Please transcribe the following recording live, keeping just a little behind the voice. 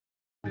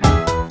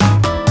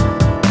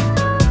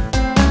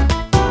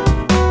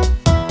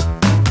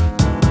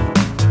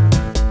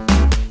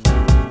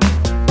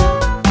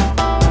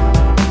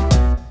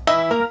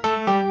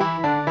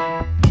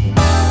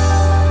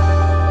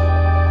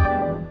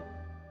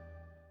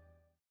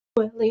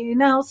Willie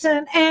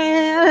Nelson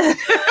and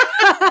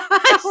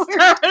I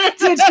started.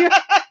 Did you?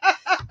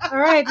 All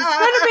right, it's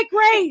gonna be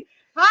great.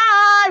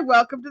 Hi,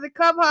 welcome to the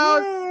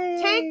Clubhouse.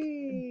 Yay.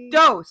 Take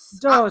dose.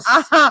 Dose.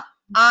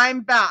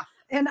 I'm Beth.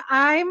 And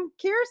I'm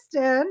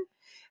Kirsten,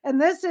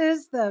 and this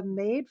is the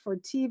Made for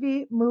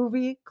TV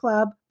Movie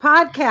Club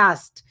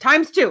podcast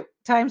Times 2.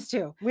 times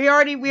 2. We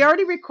already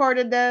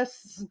recorded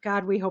this.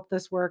 God, we hope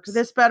this works.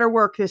 This better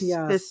work this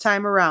Yes.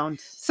 time around.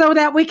 So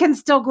that we can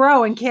still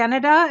grow in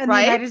Canada and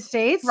Right? the United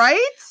States.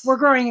 Right? We're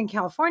growing in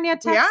California,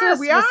 We are, Texas,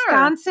 we are.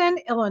 Wisconsin,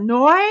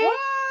 Illinois. What?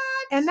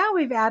 And now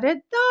we've added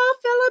the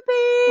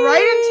Philippines.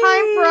 Right in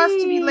time for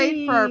us to be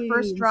late for our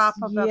first drop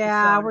of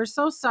Yeah, episode. we're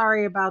so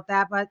sorry about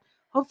that, but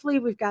hopefully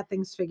we've got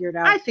things figured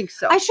out. I think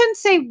so. I shouldn't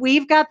say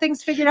we've got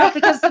things figured out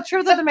because the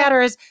truth of the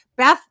matter is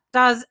Beth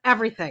does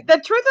everything.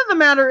 The truth of the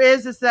matter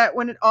is that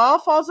when it all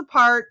falls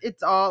apart,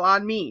 it's all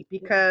on me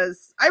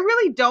because I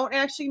really don't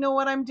actually know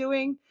what I'm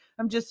doing.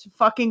 I'm just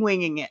fucking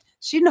winging it.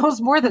 She knows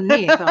more than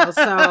me, though.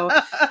 So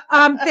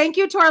thank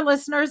you to our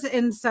listeners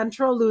in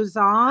Central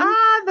Luzon.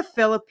 The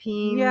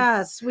Philippines.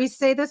 Yes, we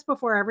say this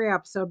before every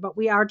episode, but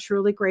we are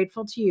truly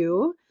grateful to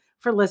you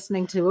for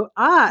listening to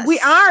us. We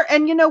are.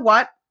 And you know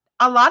what?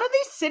 A lot of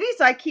these cities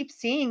I keep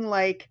seeing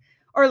like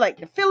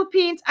the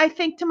Philippines, I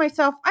think to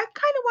myself, I kind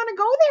of want to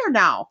go there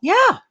now.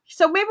 Yeah.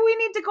 So maybe we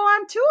need to go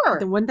on tour.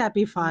 Then wouldn't that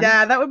be fun?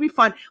 Yeah, that would be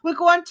fun. We'll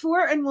go on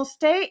tour and we'll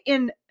stay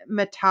in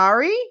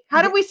Metairie.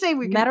 How do we say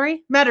we can? Metairie?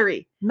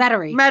 Metairie.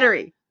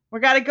 Metairie. We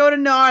got to go to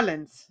New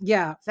Orleans.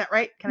 Yeah. Is that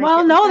right?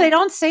 Well, no, they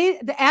don't say.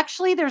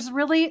 Actually, there's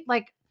really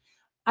like,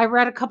 I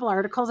read a couple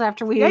articles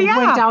after we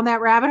went down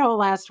that rabbit hole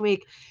last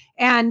week.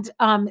 And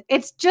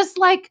it's just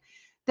like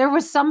there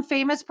was some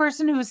famous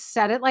person who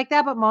said it like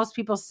that, but most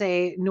people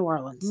say New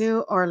Orleans.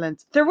 New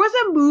Orleans. There was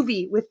a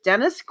movie with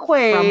Dennis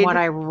Quaid. From what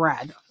I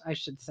read, I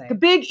should say. The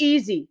Big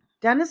Easy.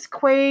 Dennis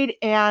Quaid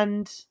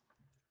and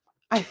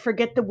I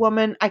forget the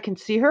woman. I can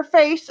see her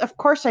face. Of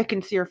course I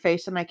can see her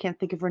face and I can't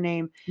think of her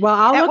name. Well,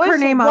 I'll look her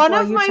name up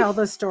while you tell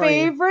the story. One of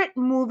my favorite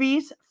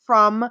movies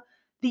from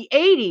the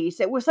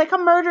 80s. It was like a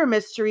murder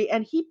mystery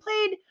and he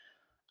played,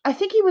 I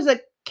think he was a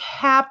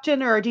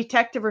captain or a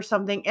detective or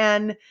something.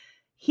 And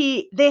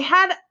they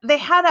had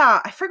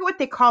a, I forget what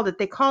they called it.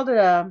 They called it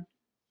it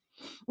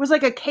was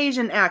like a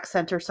Cajun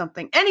accent or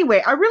something.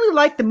 Anyway, I really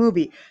liked the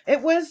movie.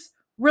 It was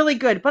really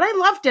good, but I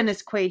love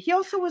Dennis Quaid. He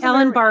also was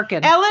Ellen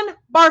Barkin. Ellen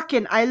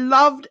Barkin. I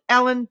loved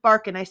Ellen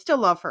Barkin. I still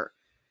love her.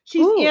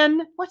 She's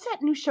in, what's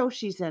that new show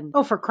she's in?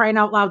 Oh, for crying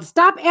out loud.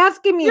 Stop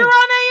asking me. You're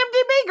on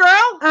IMDb,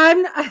 girl.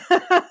 I'm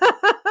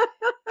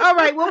All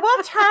right. Well,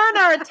 we'll turn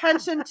our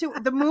attention to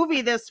the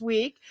movie this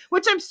week,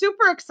 which I'm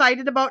super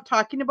excited about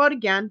talking about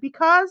again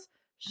because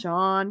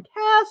Sean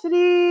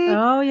Cassidy.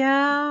 Oh,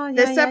 yeah.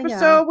 This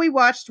episode we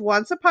watched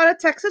Once Upon a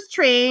Texas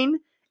Train.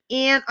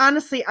 And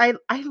honestly, I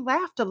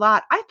laughed a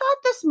lot. I thought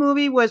this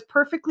movie was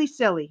perfectly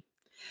silly.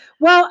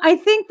 Well, I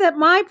think that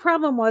my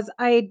problem was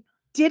I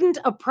didn't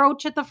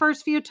approach it the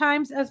first few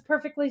times as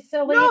perfectly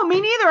silly. No, me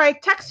neither. I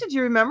texted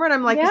you, remember? And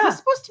I'm like, is this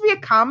supposed to be a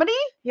comedy?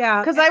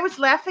 Yeah. Because I was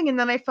laughing and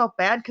then I felt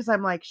bad because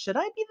I'm like, should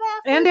I be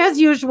laughing? And as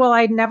usual,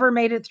 I never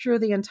made it through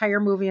the entire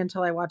movie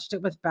until I watched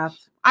it with Beth.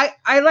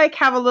 I like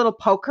have a little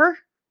poker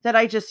that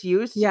I just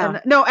used. Yeah.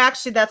 And, no,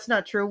 actually, that's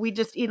not true. We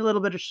just eat a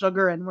little bit of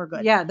sugar and we're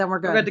good. Yeah, then we're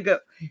good. We're good to go.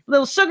 A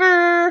little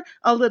sugar,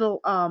 a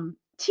little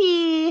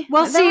tea.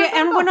 Well, see,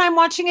 and when I'm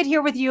watching it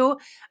here with you,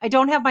 I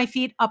don't have my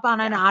feet up on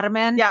an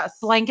ottoman. Yes.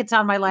 Blankets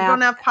on my lap. You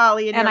don't have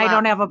Polly in your lap. I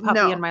don't have a puppy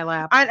No. in my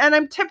lap. And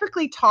I'm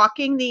typically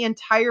talking the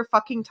entire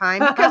fucking time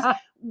because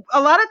a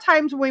lot of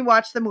times when we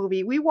watch the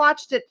movie, we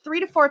watched it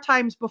 3 to 4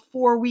 times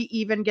before we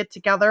even get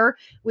together.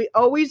 We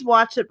always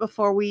watch it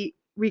before we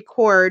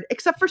record,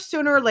 except for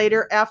sooner or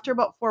later. After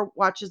about 4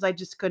 watches, I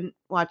just couldn't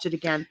watch it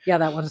again. Yeah,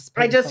 that was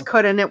painful. I just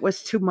couldn't. It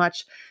was too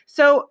much.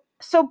 So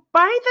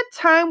by the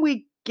time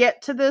we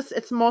get to this,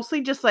 it's mostly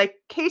just like,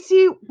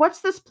 Casey,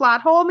 what's this plot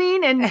hole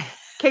mean? And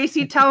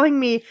Casey telling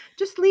me,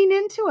 just lean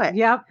into it.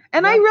 Yep.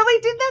 And I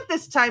really did that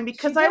this time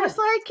because I was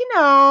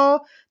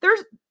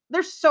like,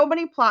 there's so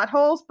many plot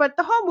holes, but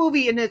the whole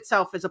movie in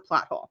itself is a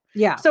plot hole.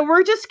 Yeah. So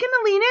we're just going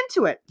to lean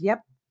into it.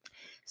 Yep.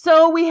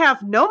 So we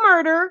have no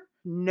murder,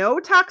 no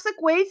toxic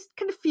waste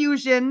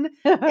confusion.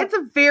 It's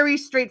a very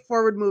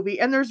straightforward movie.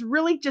 And there's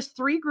really just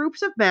 3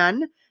 groups of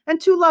men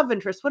and 2 love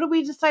interests. What did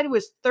we decide? It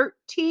was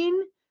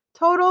 13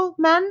 total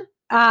men?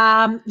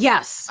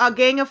 Yes. A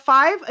gang of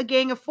 5, a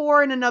gang of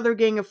 4, and another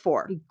gang of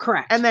 4.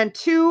 Correct. And then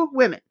 2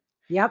 women.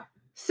 Yep.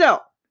 So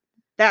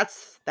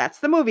that's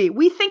the movie.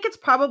 We think it's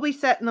probably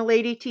set in the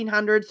late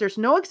 1800s. There's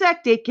no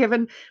exact date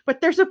given, but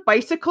there's a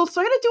bicycle.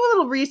 So I had to do a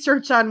little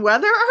research on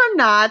whether or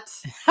not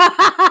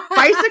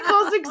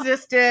bicycles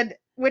existed,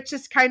 which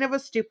is kind of a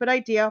stupid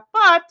idea,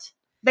 but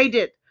they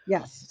did.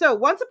 Yes. So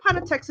Once Upon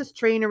a Texas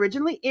Train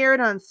originally aired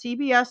on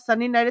CBS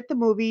Sunday Night at the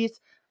Movies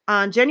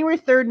on January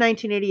 3rd,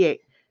 1988.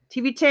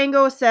 TV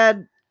Tango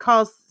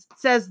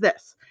says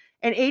this.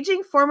 An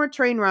aging former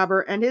train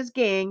robber and his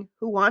gang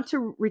who want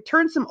to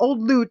return some old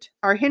loot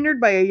are hindered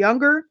by a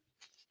younger,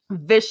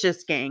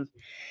 vicious gang.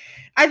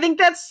 I think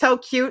that's so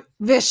cute.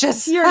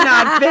 Vicious. You're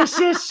not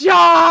vicious,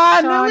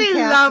 Sean. Sean We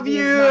Cassidy love is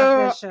you.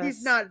 not vicious.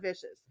 He's not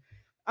vicious.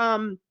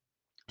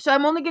 So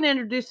I'm only going to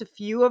introduce a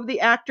few of the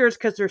actors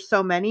because there's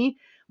so many.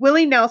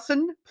 Willie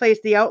Nelson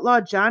plays the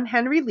outlaw John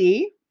Henry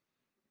Lee.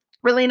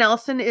 Willie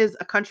Nelson is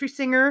a country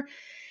singer.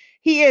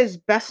 He is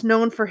best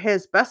known for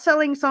his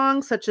best-selling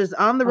songs such as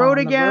On the Road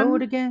Again.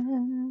 Road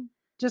Again.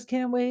 Just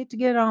can't wait to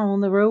get on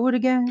the road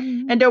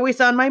again. And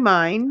Always on My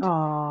Mind.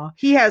 Aww.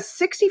 He has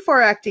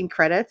 64 acting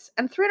credits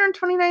and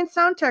 329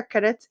 soundtrack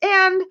credits,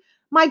 and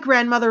my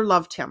grandmother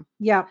loved him.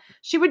 Yeah.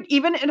 She would,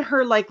 even in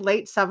her like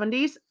late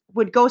 70s,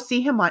 would go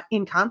see him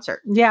in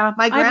concert. Yeah.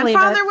 My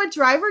grandfather would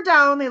drive her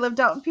down. They lived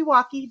out in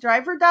Pewaukee.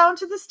 Drive her down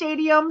to the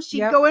stadium.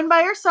 She'd go in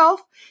by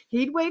herself.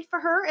 He'd wait for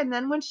her, and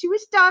then when she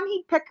was done,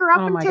 he'd pick her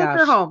up and take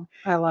her home.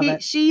 I love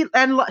it. She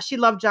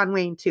loved John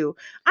Wayne too.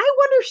 I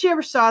wonder if she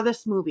ever saw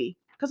this movie.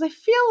 Because I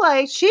feel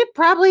like she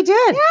probably did.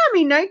 Yeah, I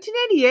mean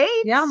 1988.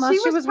 Yeah,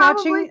 unless she was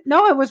watching.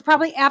 No, it was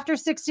probably after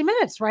 60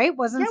 Minutes, right?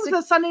 Wasn't it? It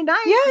was a Sunday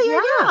night.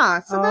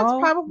 Yeah. So that's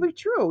probably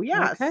true.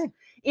 Yes. Okay.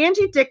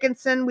 Angie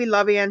Dickinson, we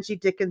love Angie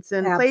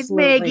Dickinson. Absolutely. Plays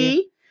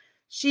Maggie.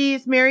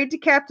 She's married to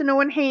Captain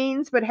Owen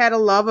Haynes, but had a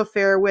love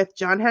affair with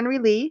John Henry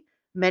Lee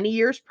many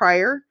years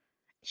prior.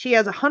 She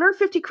has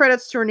 150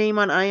 credits to her name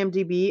on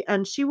IMDb,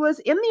 and she was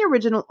in the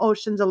original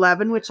Ocean's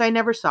 11, which I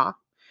never saw.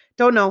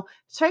 Don't know.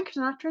 Is Frank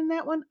Sinatra in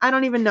that one? I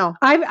don't even know.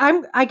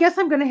 I guess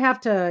I'm gonna have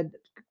to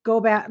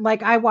go back.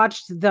 Like I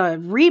watched the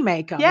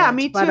remake of it. Yeah,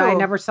 me too. But I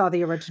never saw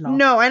the original.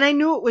 No, and I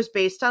knew it was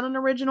based on an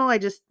original. I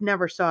just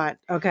never saw it.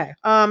 Okay.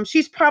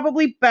 She's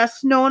probably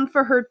best known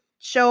for her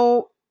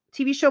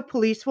TV show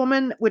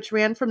Policewoman, which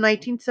ran from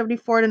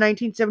 1974 to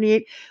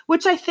 1978,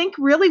 which I think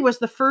really was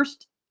the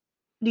first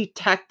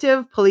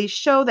detective police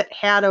show that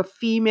had a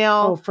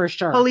female for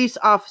sure police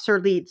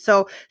officer lead.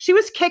 So she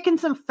was kicking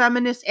some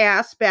feminist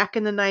ass back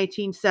in the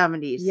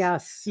 1970s.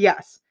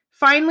 Yes.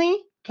 Finally,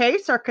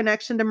 Case, our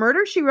connection to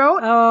Murder, She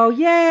Wrote. Oh,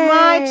 yay.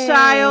 My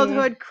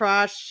childhood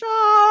crush,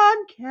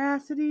 Sean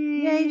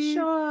Cassidy. Yay,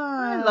 Sean.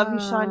 I love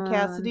you, Sean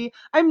Cassidy.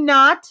 I'm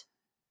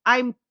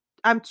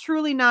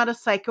truly not a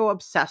Psycho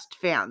obsessed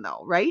fan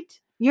though, right?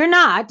 You're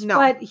not, no.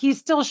 But he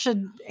still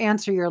should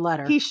answer your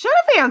letter. He should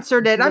have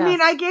answered it. Yes. I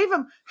mean, I gave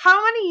him,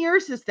 how many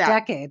years is that?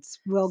 Decades,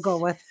 we'll go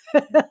with.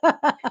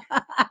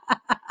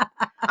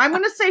 I'm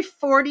going to say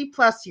 40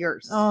 plus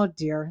years. Oh,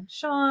 dear.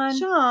 Sean,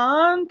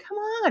 come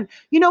on.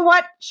 You know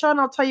what? Sean,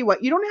 I'll tell you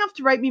what. You don't have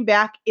to write me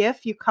back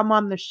if you come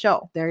on the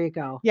show. There you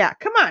go. Yeah,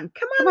 come on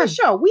the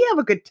show. We have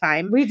a good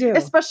time. We do.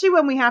 Especially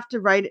when we have to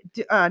record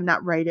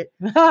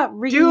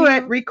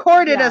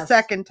it a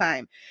second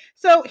time.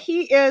 So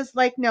he is,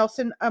 like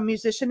Nelson, a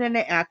musician and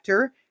an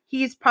actor.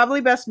 He's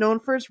probably best known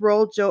for his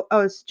role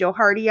as Joe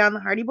Hardy on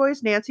the Hardy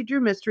Boys' Nancy Drew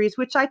Mysteries,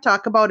 which I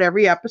talk about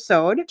every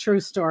episode. True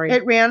story.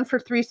 It ran for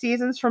 3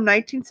 seasons from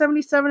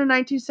 1977 to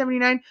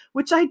 1979,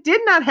 which I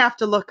did not have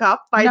to look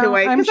up, by the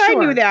way, because I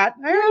knew that.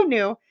 I already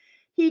knew.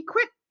 He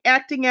quit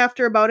acting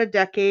after about a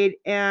decade,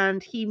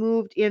 and he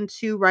moved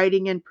into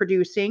writing and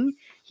producing.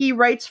 He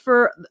writes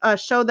for a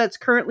show that's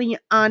currently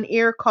on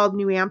air called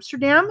New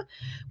Amsterdam,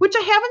 which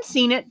I haven't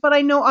seen it, but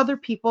I know other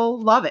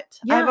people love it.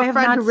 Yeah, I have a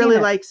friend who really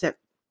likes it.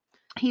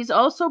 He's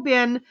also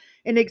been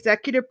an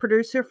executive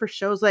producer for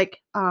shows like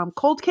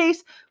Cold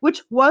Case,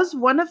 which was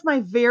one of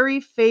my very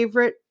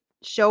favorite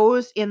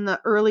shows in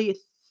the early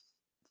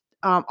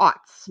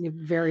aughts.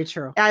 Very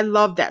true. I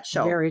love that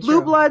show. Very Blue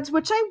true. Bloods,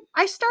 which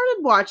I started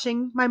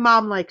watching. My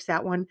mom likes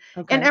that one.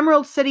 Okay. And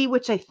Emerald City,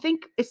 which I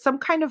think is some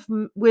kind of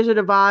Wizard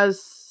of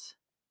Oz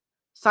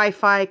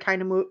sci-fi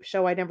kind of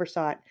show. I never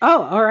saw it.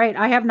 Oh, all right.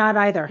 I have not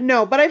either.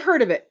 No, but I've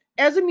heard of it.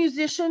 As a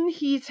musician,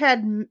 he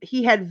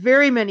had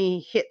very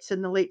many hits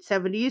in the late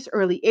 70s,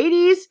 early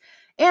 80s,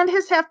 and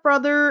his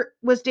half-brother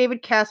was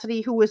David Cassidy,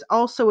 who was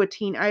also a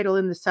teen idol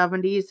in the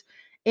 70s.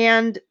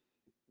 And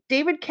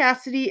David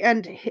Cassidy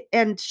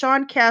and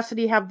Sean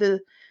Cassidy have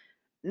David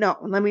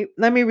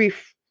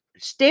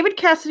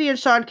Cassidy and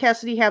Sean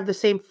Cassidy have the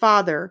same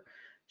father.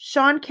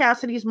 Sean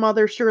Cassidy's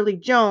mother, Shirley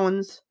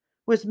Jones,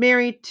 was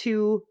married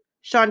to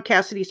Sean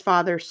Cassidy's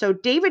father. So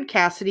David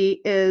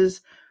Cassidy is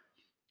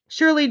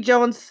Shirley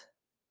Jones'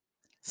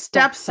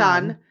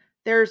 stepson.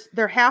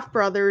 They're half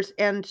brothers,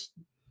 and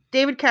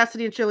David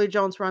Cassidy and Shirley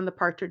Jones were on the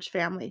Partridge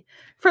Family.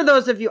 For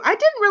those of you, I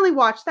didn't really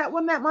watch that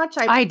one that much.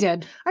 I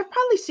did. I've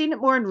probably seen it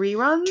more in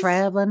reruns.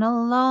 Traveling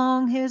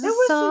along, here's a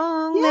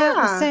song that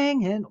we're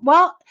singing.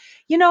 Well,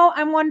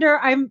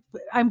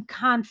 I'm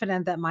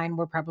confident that mine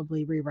were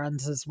probably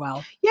reruns as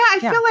well. Yeah, I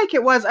feel like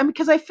it was. I mean,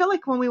 because I feel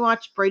like when we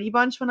watched Brady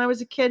Bunch when I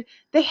was a kid,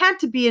 they had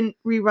to be in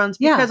reruns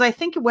because I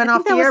think it went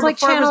off the air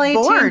before Channel I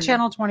was 18, born.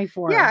 Channel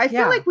 24. Yeah, I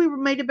feel like we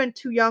might have been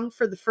too young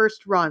for the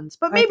first runs,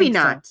 but maybe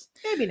not. So.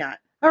 Maybe not.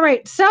 All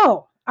right,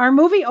 so our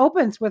movie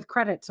opens with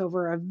credits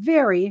over a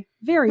very,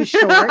 very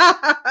short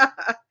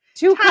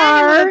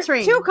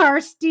two-car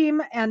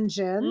steam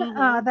engine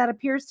that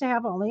appears to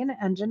have only an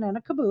engine and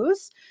a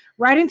caboose,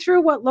 riding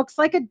through what looks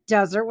like a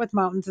desert with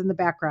mountains in the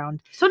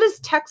background. So does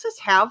Texas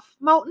have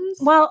mountains?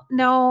 Well,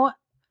 no,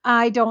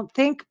 I don't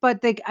think, but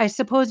I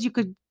suppose you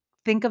could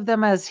think of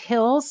them as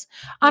hills.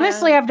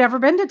 Honestly, Yeah. I've never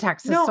been to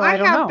Texas, No, so I I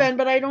don't have know. been,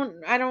 but I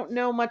don't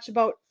know much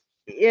about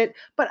it.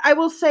 But I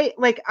will say,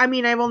 like, I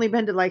mean, I've only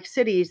been to like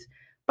cities,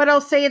 but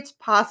I'll say it's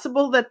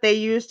possible that they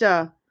used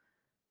a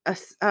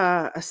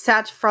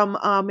set from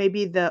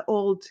maybe the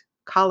old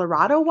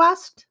Colorado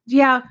West.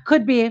 Yeah,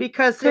 could be.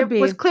 Because it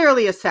was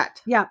clearly a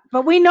set. Yeah,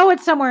 but we know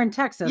it's somewhere in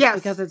Texas Yes.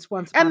 because it's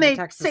once upon a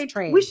Texas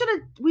train.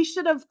 We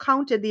should have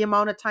counted the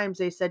amount of times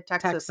they said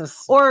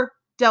Texas. Or or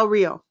Del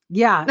Rio.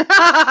 Yeah.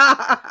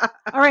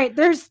 All right,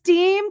 there's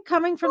steam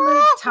coming from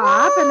the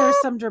top, and there's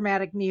some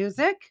dramatic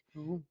music.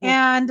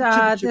 And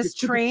this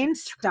train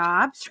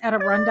stops at a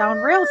rundown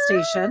rail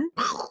station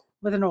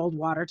with an old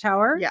water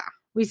tower. Yeah.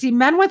 We see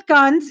men with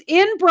guns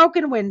in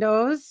broken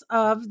windows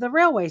of the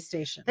railway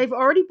station. They've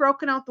already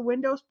broken out the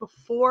windows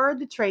before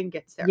the train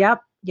gets there.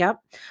 Yep.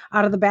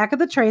 Out of the back of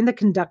the train, the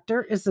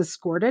conductor is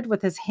escorted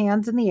with his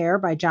hands in the air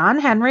by John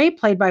Henry,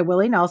 played by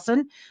Willie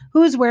Nelson,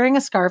 who is wearing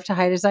a scarf to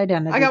hide his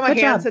identity. I got my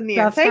hands in the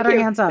air. Thank you.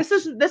 Hands up.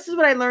 This is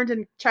what I learned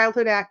in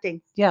childhood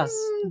acting. Yes,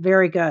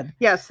 very good.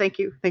 Yes, thank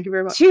you. Thank you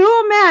very much.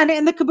 2 men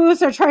in the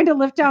caboose are trying to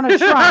lift down a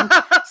trunk.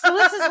 So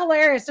this is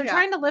hilarious. They're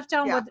trying to lift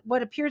down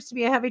what appears to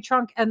be a heavy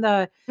trunk, and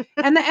the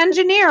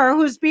engineer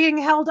who's being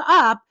held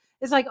up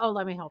is like, "Oh,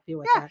 let me help you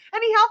with that."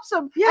 And he helps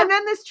him. Yeah. And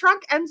then this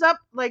trunk ends up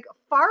like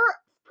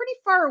pretty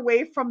far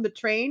away from the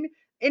train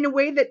in a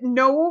way that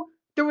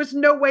there was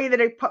no way that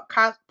it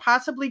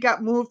possibly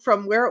got moved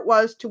from where it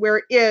was to where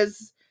it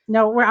is.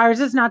 No,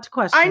 ours is not to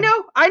question.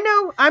 I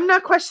know. I'm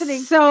not questioning.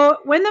 So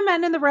when the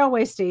men in the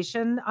railway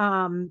station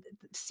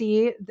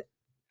see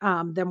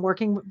them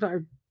working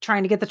or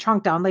trying to get the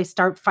trunk down, they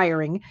start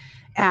firing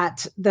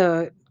at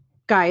the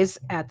guys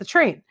at the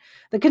train.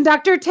 The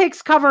conductor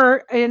takes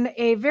cover in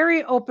a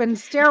very open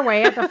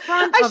stairway at the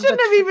front. I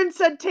shouldn't have even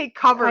said take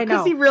cover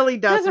because he really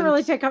doesn't. He doesn't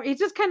really take cover. He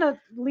just kind of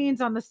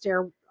leans on the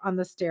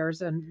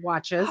stairs and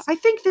watches. I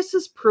think this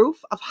is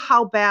proof of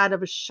how bad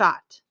of a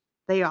shot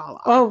they all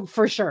are. Oh,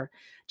 for sure.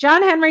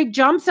 John Henry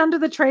jumps onto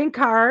the train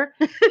car.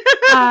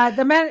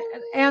 The men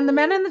in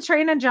the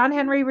train and John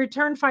Henry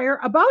return fire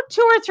about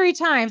 2 or 3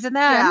 times, and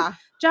then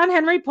John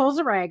Henry pulls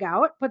a rag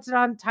out, puts it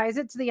on, ties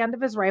it to the end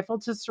of his rifle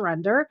to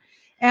surrender.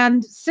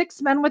 And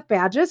 6 men with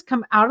badges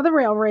come out of the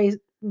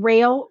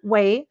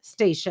railway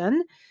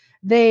station.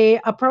 They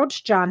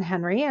approach John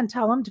Henry and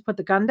tell him to put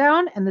the gun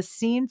down, and the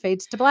scene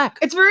fades to black.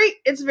 It's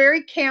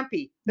very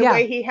campy, the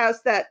way he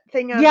has that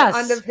thing on the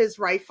end of his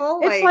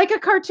rifle. It's like a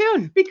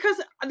cartoon. Because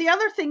the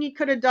other thing he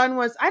could have done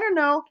was, I don't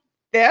know,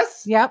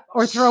 this. Yep.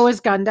 Or throw his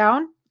gun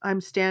down. I'm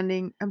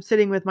sitting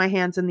with my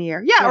hands in the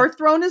air. Yeah. Or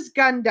thrown his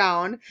gun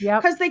down. Yeah.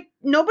 Because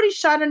nobody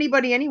shot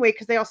anybody anyway,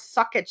 because they all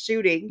suck at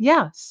shooting.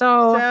 Yeah.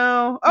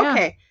 So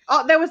okay.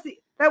 Oh, that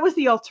was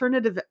the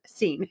alternative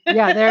scene.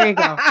 Yeah, there you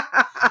go.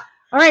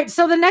 All right.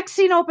 So the next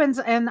scene opens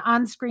and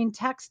on-screen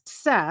text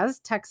says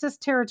Texas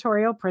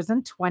Territorial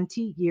Prison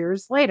 20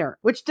 years later.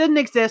 Which didn't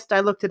exist. I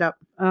looked it up.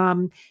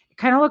 It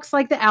kind of looks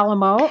like the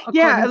Alamo.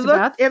 Yeah,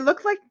 it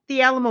looked like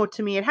the Alamo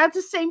to me. It had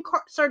the same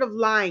sort of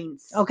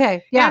lines.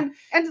 Okay, yeah.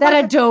 And that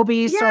like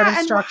adobe sort of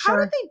structure. How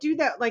did they do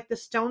that? Like the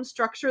stone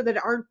structure that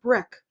aren't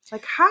brick?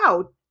 Like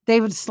how?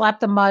 They would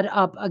slap the mud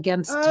up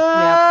against.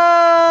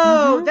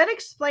 That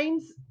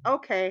explains.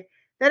 Okay.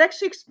 That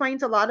actually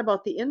explains a lot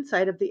about the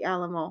inside of the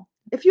Alamo.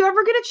 If you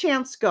ever get a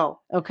chance,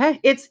 go. Okay.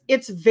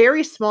 It's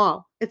very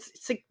small. It's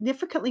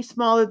significantly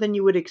smaller than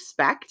you would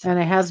expect. And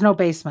it has no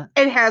basement.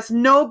 It has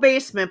no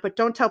basement, but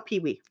don't tell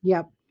Pee-wee.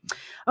 Yep.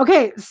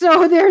 Okay,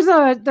 so there's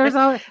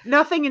a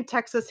nothing in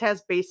Texas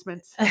has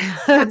basements.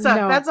 That's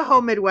a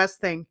whole Midwest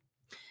thing.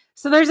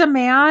 So there's a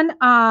man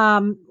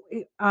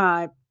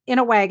in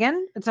a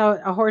wagon. It's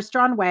a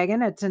horse-drawn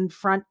wagon. It's in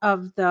front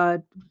of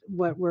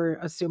what we're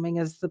assuming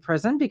is the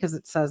prison because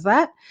it says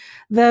that.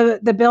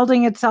 The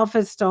building itself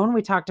is stone.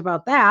 We talked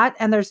about that.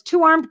 And there's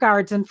 2 armed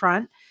guards in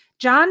front.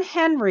 John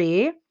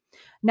Henry,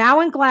 now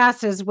in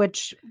glasses,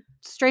 which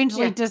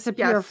strangely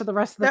disappear for the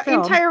rest of the film.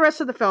 The entire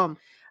rest of the film.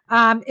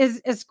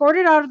 Is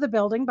escorted out of the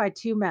building by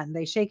 2 men.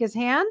 They shake his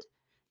hand.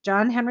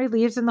 John Henry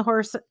leaves in the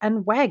horse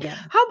and wagon.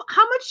 How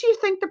much do you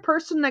think the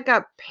person that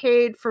got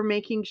paid for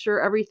making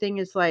sure everything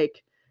is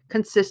like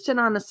consistent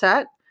on a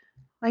set?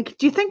 Like,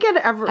 do you think it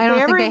ever? I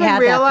don't think they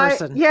had that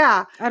person.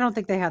 Yeah, I don't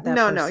think they had that.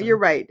 No, you're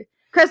right.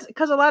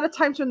 Because a lot of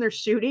times when they're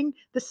shooting,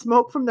 the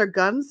smoke from their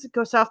guns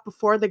goes off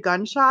before the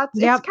gunshots.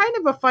 Yep. It's kind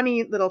of a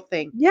funny little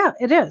thing. Yeah,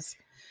 it is.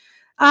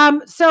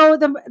 So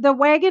the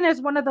wagon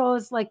is one of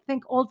those, like,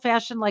 think old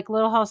fashioned, like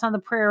Little House on the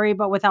Prairie,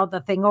 but without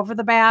the thing over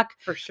the back.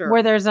 For sure.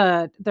 Where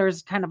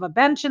there's kind of a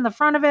bench in the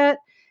front of it.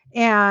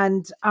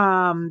 And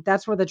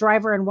that's where the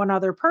driver and one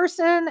other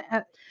person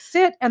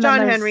sit. And John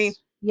Henry.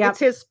 Yeah, it's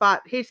his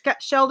spot.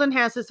 Sheldon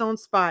has his own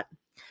spot.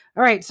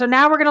 All right. So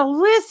now we're going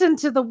to listen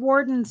to the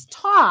wardens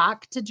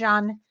talk to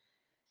John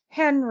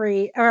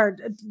Henry, or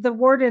the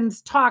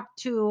wardens talk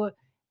to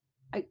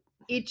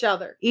each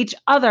other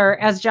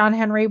as John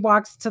Henry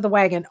walks to the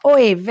wagon.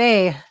 Oy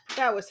vey.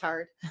 That was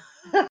hard.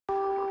 I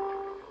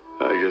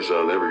guess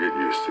I'll never get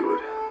used to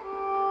it.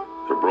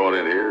 They're brought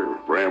in here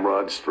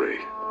ramrod straight.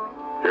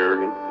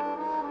 Arrogant,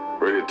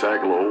 ready to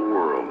tackle the whole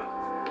world.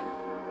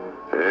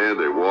 And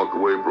they walk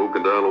away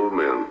broken down old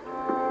men.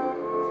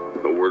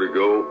 Nowhere to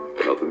go,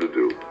 nothing to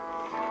do.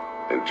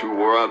 And too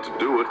wore out to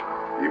do it,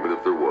 even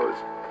if there was.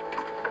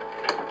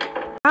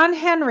 John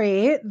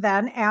Henry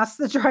then asks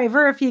the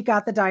driver if he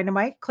got the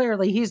dynamite.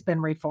 Clearly, he's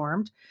been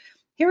reformed.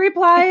 He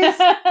replies,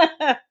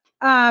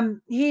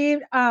 he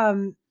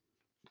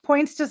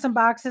points to some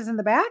boxes in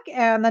the back,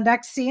 and the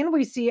next scene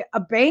we see a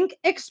bank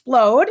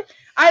explode.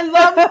 I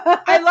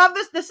love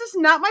this. This is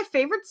not my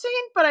favorite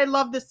scene, but I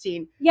love this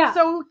scene. Yeah.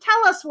 So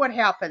tell us what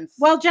happens.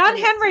 Well, John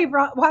Henry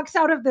walks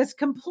out of this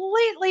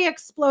completely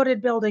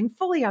exploded building,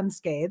 fully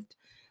unscathed,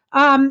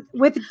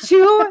 with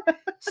two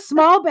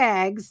small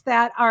bags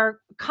that are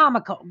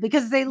comical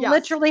because they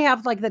literally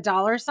have like the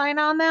dollar sign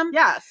on them.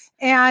 Yes.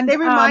 And they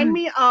remind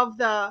me of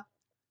the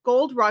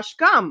Gold Rush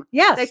gum.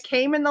 Yes. That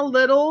came in the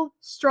little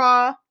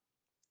straw,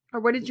 or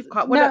what did you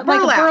call it? Like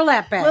a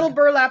burlap bag. Little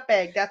burlap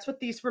bag. That's what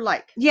these were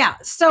like. Yeah.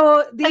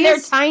 So these, and they're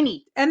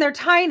tiny. And they're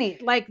tiny.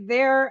 Like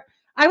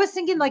I was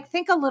thinking, like,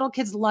 think a little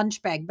kid's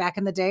lunch bag back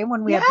in the day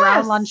when we had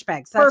brown lunch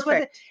bags. That's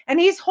perfect. And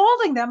he's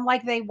holding them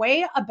like they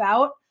weigh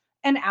about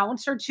an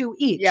ounce or two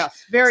each.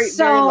 Yes. Very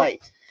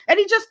light. And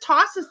he just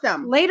tosses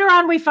them. Later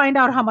on, we find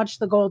out how much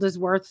the gold is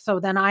worth. So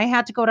then I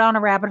had to go down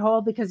a rabbit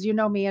hole because you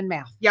know me in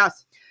math.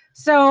 Yes.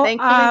 So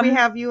thankfully we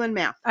have you in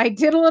math. I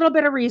did a little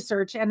bit of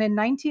research, and in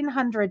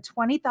 1900,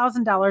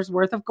 $20,000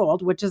 worth of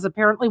gold, which is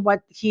apparently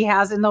what he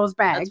has in those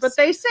bags. That's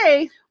what they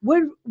say.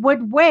 Would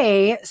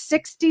weigh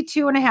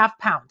 62.5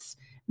 pounds,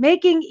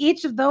 making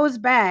each of those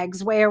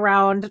bags weigh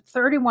around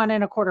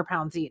 31.25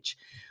 pounds each.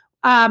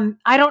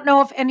 I don't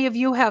know if any of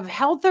you have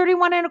held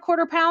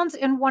 31.25 pounds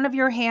in one of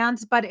your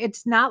hands, but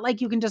it's not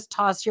like you can just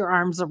toss your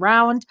arms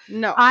around.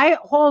 No. I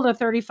hold a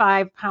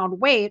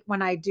 35-pound weight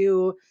when I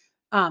do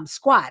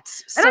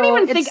squats. I don't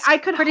even think I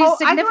could hold.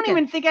 I don't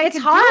even think I could. It's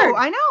hard.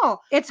 I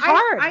know. It's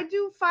hard. I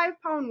do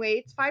 5-pound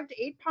weights, 5 to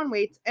 8-pound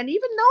weights, and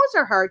even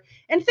those are hard.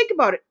 And think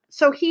about it.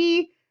 So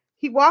he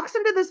walks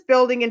into this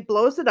building and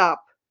blows it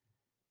up.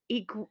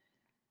 He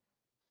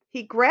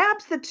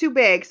grabs the two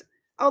bags,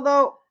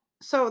 although.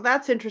 So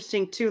that's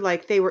interesting too.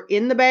 Like they were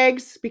in the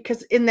bags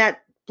because in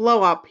that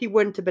blow up, he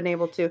wouldn't have been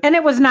able to. And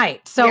it was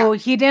night. So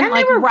he didn't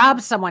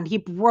rob someone. He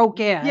broke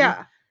in.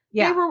 Yeah.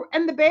 Yeah. They were,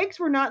 and the bags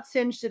were not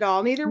singed at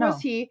all. Neither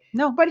was he.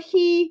 No. But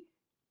he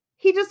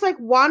just like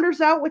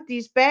wanders out with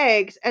these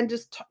bags and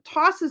just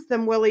tosses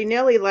them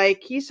willy-nilly.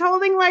 Like he's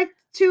holding like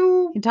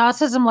two. He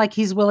tosses them like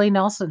he's Willie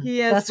Nelson.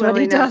 He is. That's what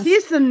he does.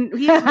 He's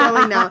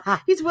Willie Nelson.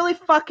 He's Willie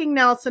fucking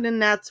Nelson.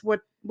 And that's what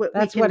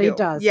he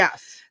does.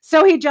 Yes.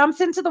 So he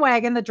jumps into the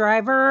wagon. The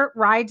driver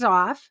rides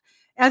off.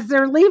 As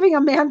they're leaving, a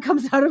man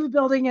comes out of a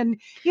building in,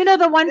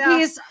 the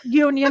one-piece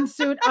union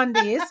suit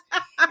undies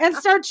and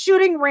starts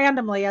shooting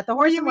randomly at the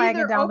horse and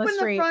wagon down the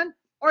street. The front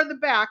or the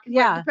back,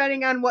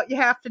 depending on what you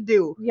have to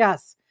do.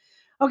 Yes.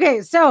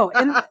 Okay, so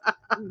in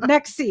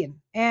next scene.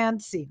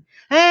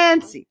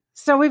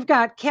 So we've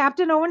got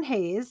Captain Owen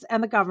Hayes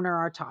and the governor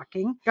are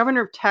talking.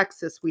 Governor of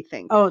Texas, we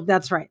think. Oh,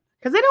 that's right.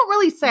 Because they don't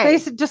really say.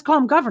 They just call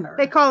him governor.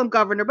 They call him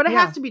governor, but it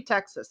has to be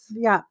Texas.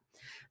 Yeah.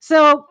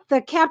 So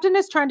the captain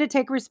is trying to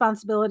take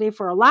responsibility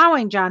for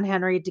allowing John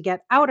Henry to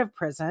get out of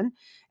prison,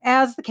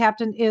 as the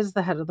captain is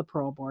the head of the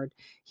parole board.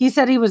 He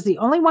said he was the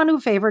only one who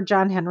favored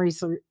John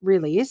Henry's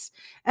release.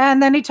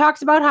 And then he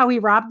talks about how he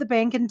robbed the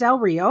bank in Del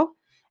Rio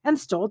and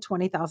stole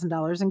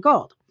 $20,000 in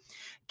gold.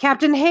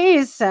 Captain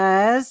Hayes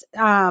says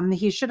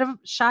he should have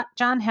shot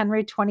John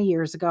Henry 20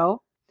 years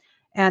ago,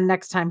 and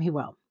next time he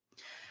will.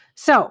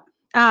 So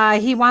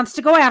he wants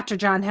to go after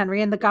John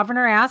Henry, and the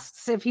governor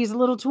asks if he's a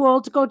little too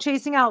old to go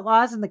chasing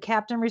outlaws, and the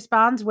captain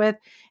responds with,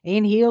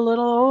 ain't he a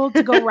little old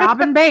to go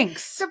robbing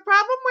banks? The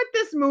problem with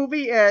this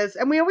movie is,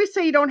 and we always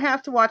say you don't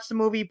have to watch the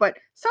movie, but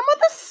some of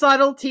the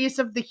subtleties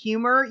of the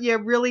humor, you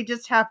really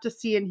just have to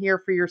see and hear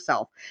for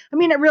yourself. I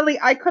mean,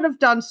 I could have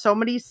done so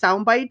many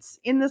sound bites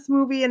in this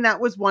movie, and that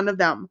was one of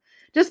them.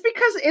 Just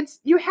because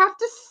you have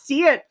to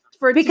see it.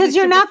 Because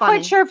you're not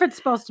quite sure if it's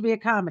supposed to be a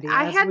comedy.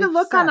 I had to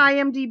look on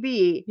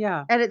IMDb.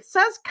 Yeah. And it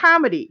says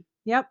comedy.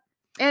 Yep.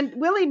 And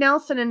Willie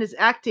Nelson in his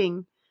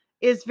acting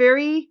is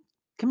very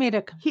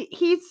comedic.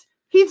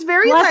 He's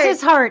very bless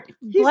his heart.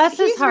 Bless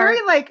his heart. He's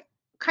very like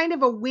kind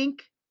of a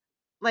wink.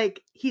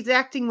 Like he's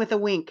acting with a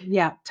wink.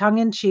 Yeah, tongue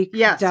in cheek.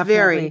 Yes,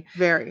 definitely.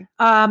 very.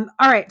 All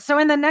right. So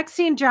in the next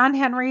scene, John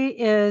Henry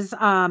is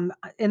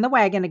in the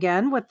wagon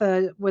again with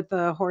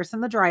the horse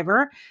and the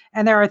driver,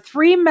 and there are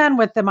 3 men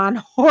with them on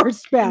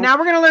horseback. Now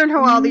we're gonna learn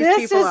who all these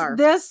people are.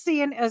 This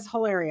scene is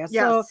hilarious.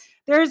 Yes. So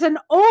there's an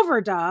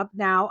overdub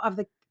now of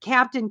the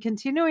captain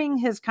continuing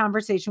his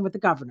conversation with the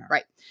governor.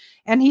 Right.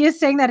 And he is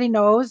saying that he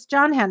knows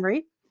John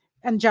Henry,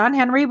 and John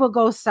Henry will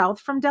go south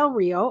from Del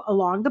Rio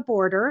along the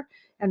border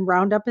and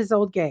round up his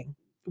old gang,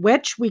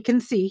 which we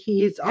can see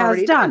he's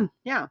already done.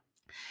 Yeah.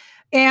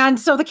 And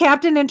so the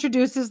captain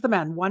introduces the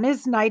men. One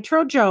is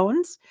Nitro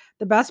Jones,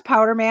 the best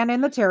powder man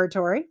in the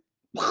territory.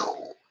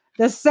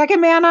 The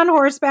second man on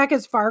horseback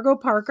is Fargo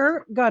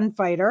Parker,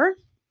 gunfighter.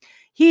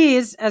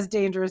 He's as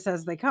dangerous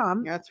as they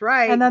come. That's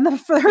right. And then the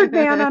third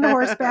man on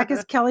horseback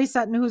is Kelly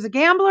Sutton, who's a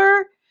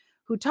gambler,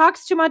 who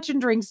talks too much and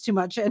drinks too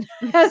much. And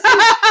as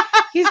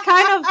he's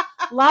kind of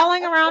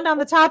lolling around on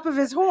the top of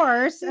his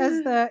horse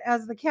as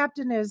the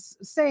captain is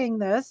saying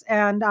this,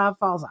 and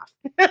falls off.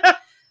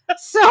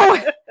 So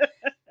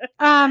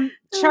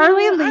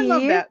Charlie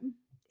Lee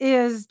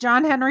is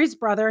John Henry's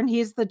brother, and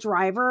he's the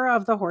driver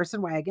of the horse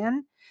and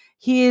wagon.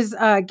 He's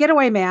a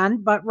getaway man,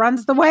 but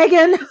runs the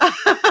wagon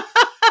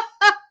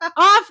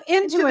off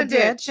into a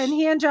ditch, and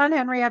he and John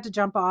Henry have to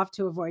jump off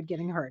to avoid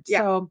getting hurt.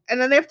 Yeah. So, and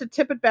then they have to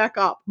tip it back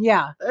up.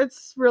 Yeah.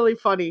 It's really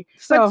funny.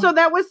 So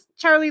that was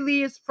Charlie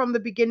Lee is from the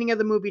beginning of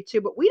the movie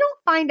too, but we don't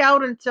find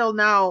out until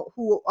now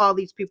who all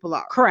these people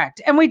are.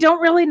 Correct. And we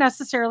don't really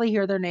necessarily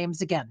hear their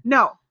names again.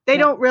 No. They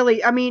don't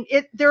really. I mean,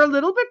 they're a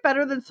little bit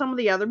better than some of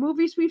the other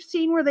movies we've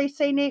seen where they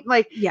say name.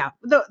 Like,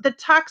 the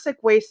Toxic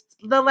Waste,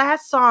 the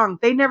last song,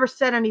 they never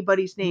said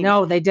anybody's name.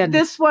 No, they didn't.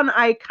 This one,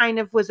 I kind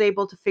of was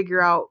able to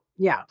figure out.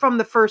 Yeah, from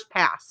the first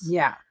pass.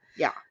 Yeah.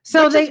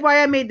 So that's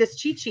why I made this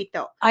cheat sheet,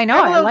 though. I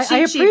know. I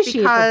appreciate the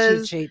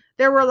cheat sheet.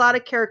 There were a lot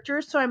of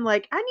characters, so I'm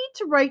like, I need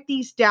to write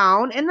these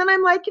down, and then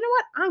I'm like, you know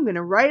what? I'm going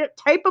to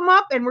type them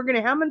up, and we're going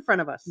to have them in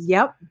front of us.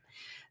 Yep.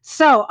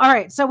 So, all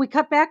right. So we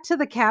cut back to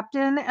the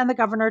captain and the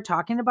governor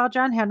talking about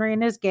John Henry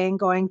and his gang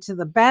going to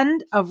the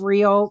bend of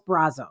Rio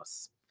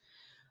Brazos.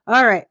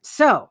 All right.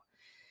 So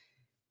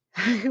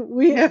now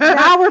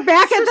we're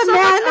back at the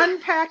men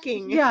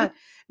unpacking. Yeah.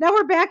 Now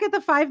we're back at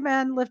the 5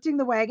 men lifting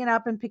the wagon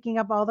up and picking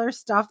up all their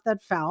stuff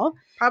that fell.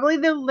 Probably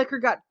the liquor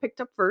got picked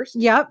up first.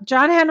 Yep.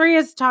 John Henry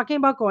is talking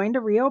about going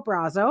to Rio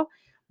Brazos.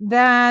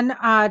 Then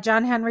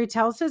John Henry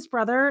tells his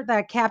brother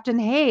that Captain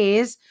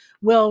Hayes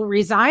will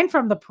resign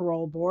from the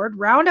parole board,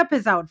 round up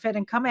his outfit,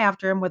 and come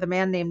after him with a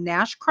man named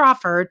Nash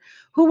Crawford,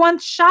 who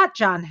once shot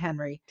John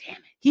Henry. Damn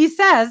it. He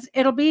says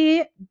it'll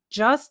be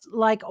just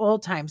like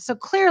old times. So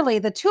clearly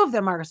the two of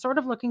them are sort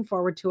of looking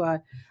forward to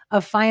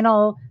a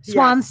final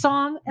swan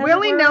song.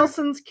 Willie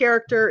Nelson's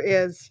character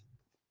is...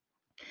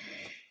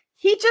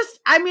 just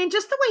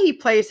the way he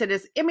plays it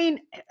is,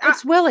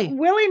 it's Willie.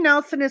 Willie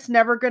Nelson is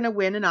never going to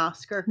win an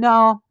Oscar.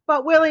 No.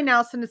 But Willie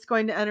Nelson is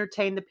going to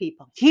entertain the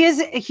people. He is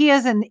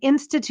an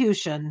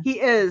institution. He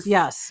is.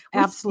 Yes,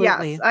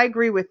 absolutely. Yes, I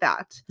agree with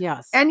that.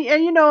 Yes. And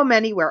you know him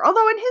anywhere.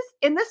 Although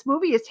in this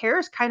movie, his hair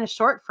is kind of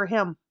short for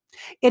him.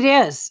 It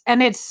is.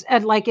 And it's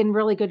like in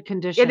really good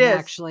condition. It is.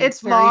 Actually.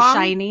 It's very long.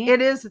 Shiny.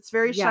 It is. It's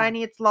very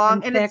shiny. It's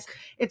long and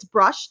it's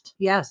brushed.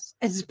 Yes.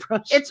 It's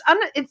brushed.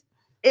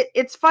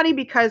 It's funny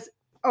because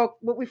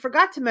what we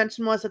forgot to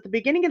mention was at the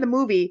beginning of the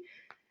movie,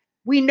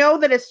 we know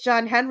that it's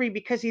John Henry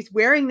because he's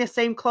wearing the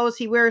same clothes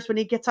he wears when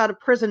he gets out of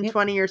prison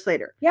 20 years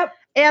later. Yep.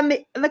 And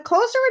the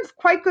clothes are in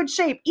quite good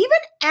shape. Even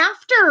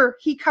after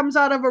he comes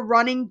out of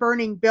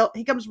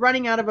he comes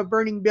running out of a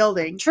burning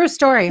building. True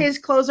story. His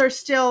clothes are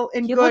still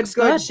in good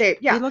shape.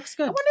 Yeah. He looks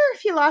good. I wonder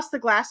if he lost the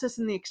glasses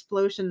in the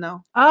explosion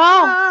though.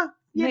 Oh,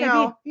 you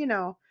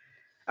know.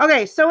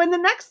 Okay, so in the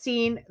next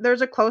scene,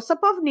 there's a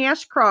close-up of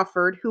Nash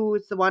Crawford, who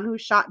is the one who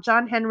shot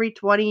John Henry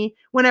 20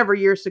 whenever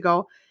years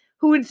ago,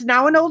 who is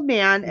now an old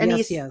man, and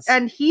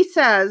he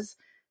says,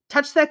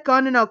 "Touch that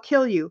gun and I'll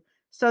kill you."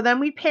 So then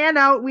we pan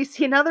out, we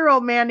see another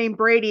old man named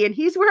Brady, and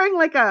he's wearing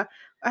like a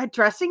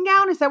dressing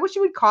gown. Is that what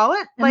you would call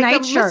it?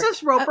 Like a shirt.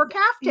 Mrs. Roper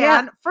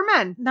caftan for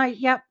men.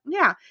 Yep.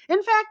 Yeah.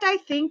 In fact, I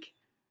think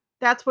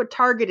that's what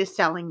Target is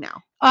selling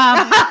now.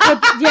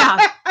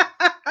 Yeah.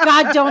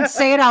 God, don't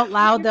say it out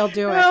loud. They'll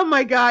do it. Oh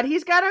my God.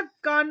 He's got a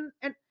gun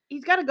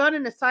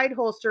in a side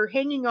holster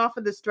hanging off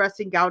of this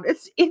dressing gown.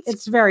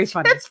 It's very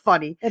funny. It's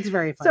funny. It's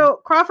very funny. So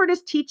Crawford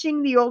is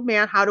teaching the old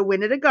man how to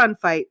win at a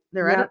gunfight.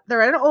 They're at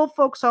an old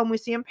folks home. We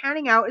see him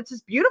panning out. It's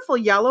this beautiful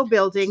yellow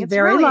building. It's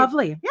very really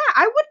lovely. Yeah,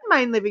 I wouldn't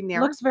mind living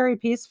there. Looks very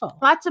peaceful.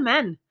 Lots of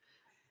men.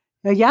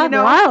 Yeah, there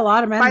are a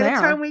lot of men there. By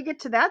the time we get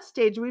to that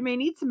stage, we may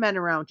need some men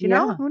around. You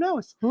know? Who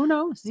knows? Who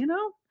knows? You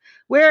know?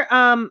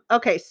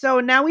 Okay, so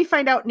now we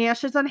find out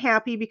Nash is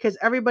unhappy because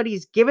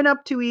everybody's given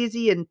up too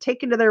easy and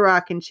taken to their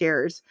rocking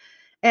chairs.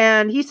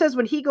 And he says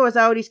when he goes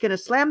out, he's going to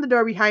slam the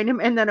door behind him.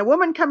 And then a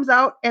woman comes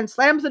out and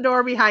slams the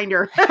door behind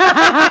her.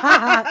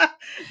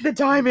 The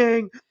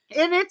timing.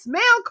 And it's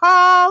mail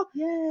call.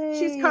 Yay.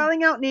 She's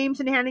calling out names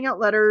and handing out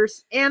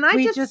letters. And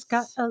we just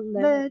got a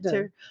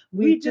letter.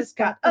 We just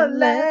got a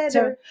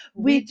letter.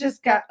 We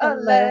just got a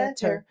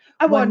letter.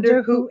 I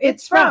wonder who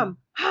it's from.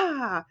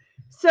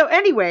 So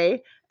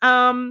anyway,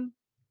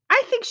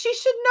 I think she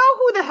should know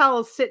who the hell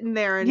is sitting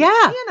there. And, she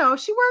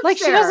works like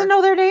there. She doesn't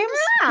know their names?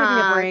 Yeah, give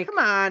me a break. Come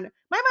on.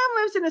 My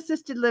mom lives in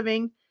assisted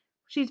living.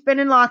 She's been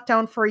in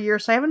lockdown for a year,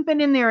 so I haven't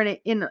been in there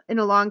in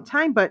a long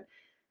time, but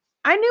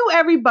I knew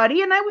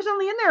everybody, and I was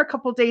only in there a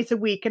couple days a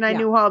week, and I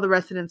knew who all the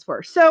residents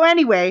were. So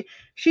anyway,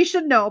 she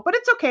should know, but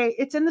it's okay.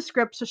 It's in the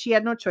script, so she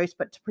had no choice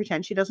but to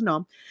pretend she doesn't know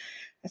them.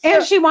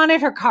 And she wanted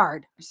her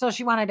card, so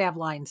she wanted to have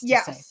lines to say.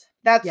 Yes,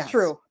 that's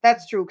true.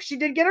 That's true. She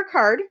did get her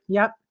card.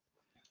 Yep.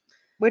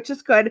 Which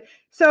is good.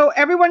 So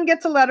everyone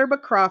gets a letter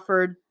but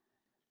Crawford.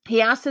 He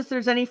asks if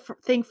there's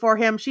anything for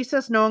him. She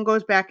says no and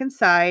goes back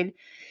inside.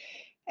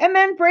 And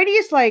then Brady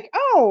is like,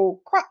 "Oh,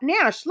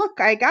 Nash,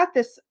 look, I got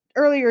this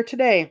earlier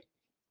today."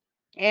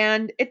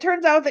 And it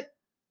turns out that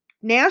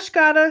Nash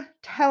got a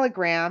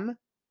telegram,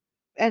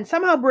 and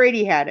somehow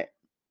Brady had it.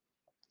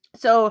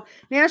 So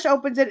Nash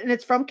opens it, and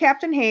it's from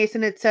Captain Hayes,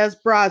 and it says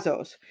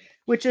Brazos,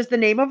 which is the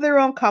name of their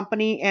own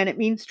company, and it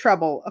means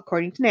trouble,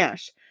 according to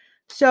Nash.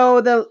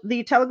 So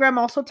the telegram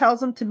also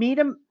tells him to meet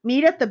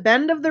at the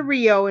bend of the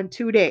Rio in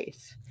 2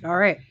 days. All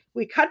right.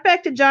 We cut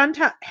back to John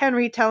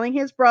Henry telling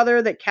his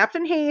brother that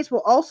Captain Hayes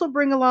will also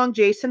bring along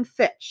Jason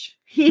Fitch.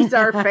 He's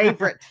our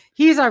favorite.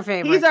 He's our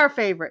favorite. He's our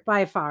favorite.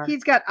 By far.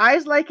 He's got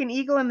eyes like an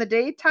eagle in the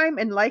daytime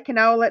and like an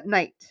owl at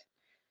night.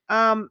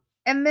 And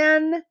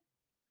then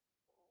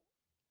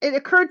it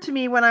occurred to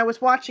me when I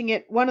was watching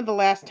it, one of the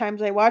last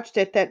times I watched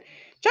it, that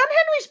John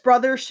Henry's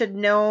brother should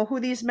know who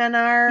these men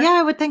are. Yeah,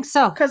 I would think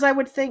so. Because I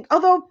would think,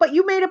 but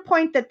you made a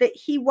point that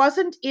he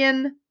wasn't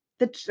in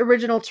the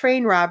original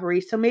train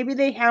robbery, so maybe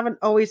they haven't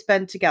always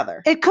been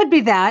together. It could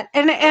be that,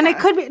 and it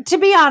could be. To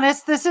be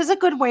honest, this is a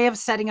good way of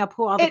setting up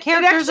who all the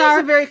characters are.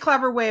 It's a very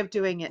clever way of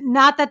doing it.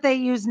 Not that they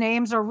use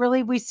names, or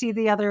really we see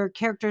the other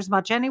characters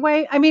much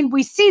anyway. I mean,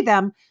 we see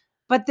them,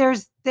 but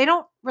they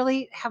don't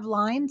really have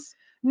lines.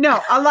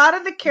 No, a lot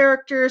of the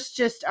characters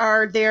just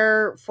are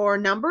there for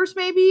numbers,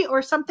 maybe,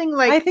 or something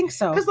like. I think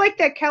so. Because like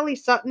that Kelly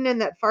Sutton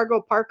and that Fargo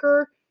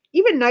Parker,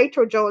 even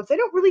Nitro Jones, they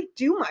don't really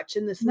do much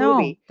in this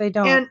movie. No, they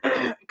don't.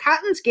 And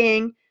Cotton's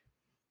gang,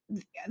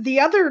 the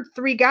other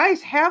 3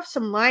 guys have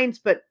some lines,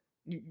 but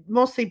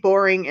mostly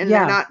boring, and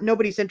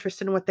nobody's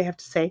interested in what they have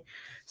to say.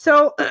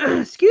 So,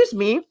 excuse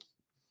me.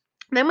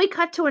 Then we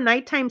cut to a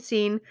nighttime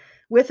scene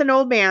with an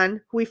old man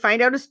who we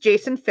find out is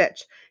Jason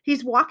Fitch.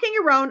 He's walking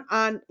around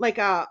on like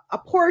a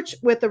porch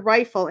with a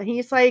rifle, and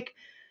he's like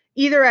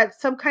either at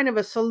some kind of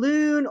a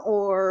saloon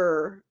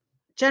or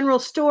general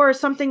store or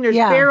something. There's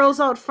barrels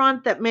out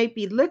front that might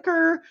be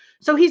liquor.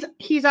 So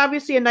he's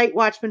obviously a night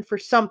watchman for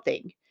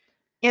something.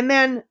 And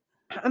then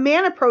a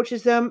man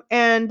approaches them,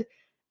 and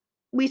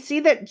we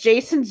see that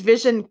Jason's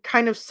vision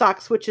kind of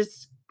sucks, which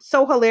is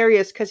so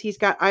hilarious because he's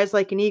got eyes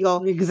like an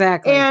eagle.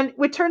 Exactly. And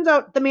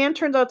the man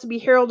turns out to be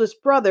Harold's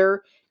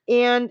brother,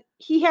 and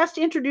he has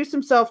to introduce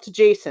himself to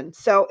Jason.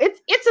 So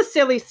it's a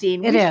silly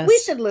scene.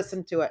 We should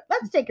listen to it.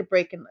 Let's take a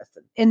break and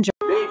listen. Enjoy.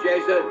 Me,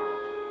 Jason.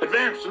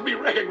 Advance and be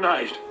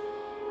recognized.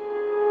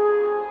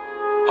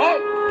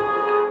 Halt!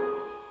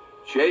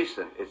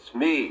 Jason, it's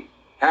me,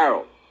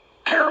 Harold.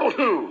 Harold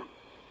who?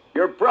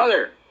 Your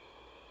brother.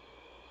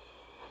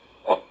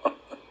 Oh,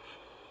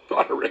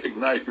 thought I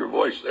recognized your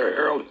voice there,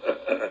 Harold.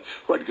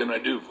 What can I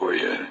do for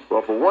you?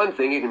 Well, for one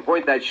thing, you can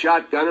point that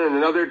shotgun in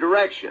another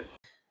direction.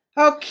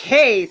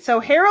 Okay,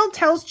 so Harold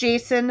tells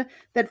Jason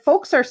that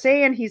folks are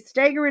saying he's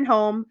staggering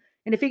home,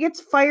 and if he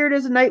gets fired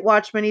as a night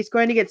watchman, he's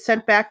going to get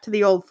sent back to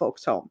the old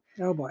folks' home.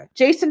 Oh, boy.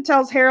 Jason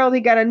tells Harold he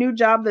got a new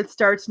job that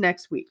starts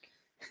next week.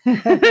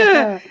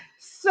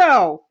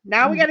 So,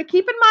 now we got to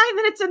keep in mind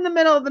that it's in the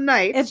middle of the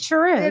night. It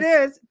sure is. It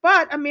is.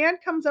 But a man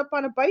comes up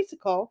on a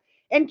bicycle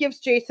and gives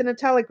Jason a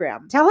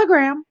telegram.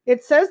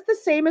 It says the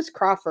same as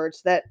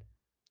Crawford's, that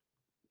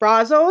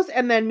Brazos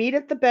and then meet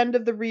at the bend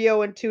of the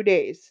Rio in 2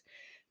 days.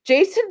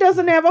 Jason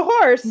doesn't have a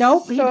horse.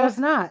 Nope, he does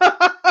not.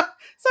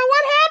 So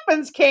what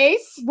happens,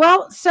 Case?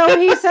 Well, so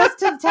he says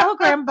to the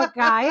telegram book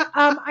guy,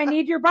 I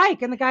need your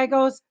bike. And the guy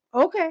goes,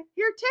 okay.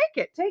 Here,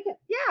 take it. Take it.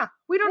 Yeah.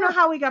 We don't know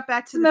how we got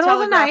back to the middle of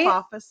the telegraph night.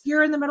 office.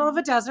 You're in the middle of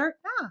a desert.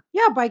 Yeah.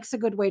 Yeah, bike's a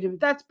good way to.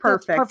 That's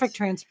perfect. That's perfect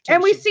transportation.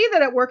 And we see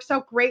that it works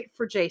out great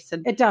for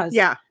Jason. It does.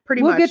 Yeah,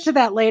 pretty we'll much. We'll get to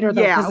that later,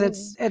 though, Yeah.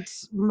 because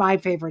it's my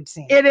favorite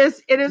scene. It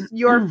is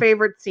your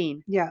favorite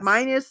scene. Yes.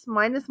 Mine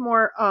is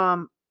more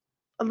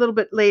a little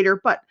bit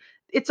later, but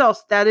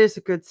that is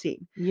a good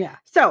scene. Yeah.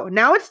 So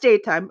now it's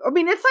daytime. I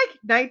mean, it's like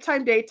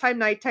nighttime, daytime,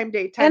 nighttime,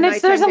 daytime. And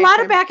nighttime, there's a daytime.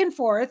 lot of back and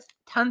forth.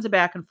 Tons of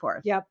back and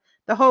forth. Yep.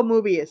 The whole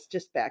movie is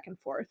just back and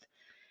forth.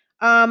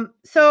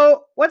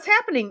 So what's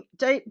happening?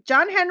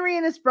 John Henry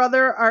and his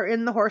brother are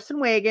in the horse and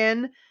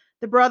wagon.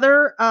 The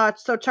brother,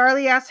 so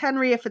Charlie asks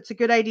Henry if it's a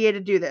good idea to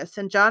do this.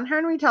 And John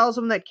Henry tells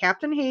him that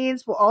Captain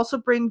Hayes will also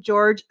bring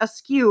George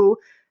Askew,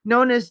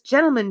 known as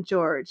Gentleman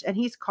George. And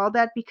he's called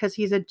that because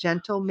he's a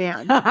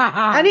gentleman.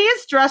 And he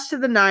is dressed to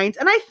the nines.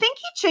 And I think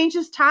he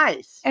changes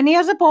ties. And he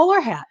has a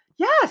bowler hat.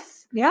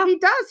 Yes. Yeah. He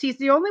does. He's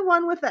the only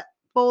one with a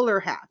bowler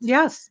hat.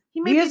 Yes.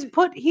 He's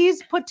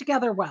put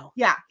together well.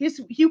 Yeah.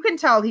 You can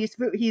tell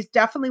he's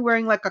definitely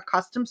wearing like a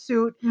custom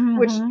suit,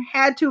 which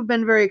had to have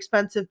been very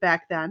expensive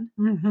back then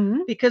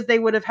because they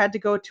would have had to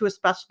go to a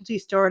specialty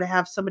store to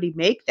have somebody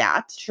make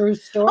that. True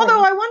story.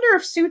 Although I wonder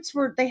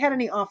if they had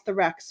any off the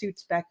rack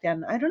suits back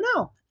then. I don't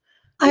know.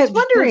 I was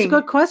wondering. That's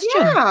a good question.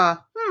 Yeah.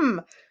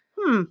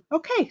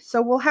 Okay.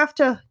 So we'll have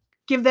to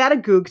give that a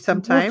goog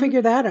sometime. We'll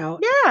figure that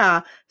out.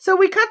 Yeah. So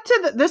we cut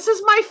to this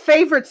is my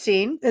favorite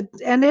scene.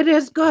 And it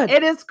is good.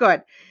 It is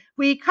good.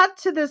 We cut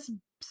to this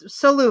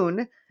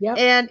saloon. Yep.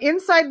 And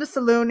inside the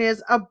saloon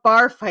is a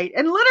bar fight.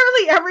 And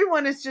literally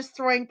everyone is just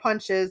throwing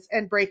punches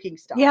and breaking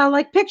stuff. Yeah,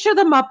 like picture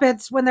the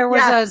Muppets when there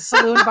was a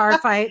saloon bar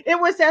fight. It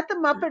was at the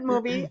Muppet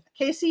movie.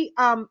 Casey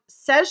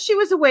says she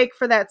was awake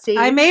for that scene.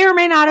 I may or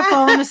may not have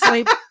fallen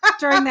asleep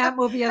during that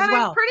movie as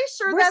well. I'm pretty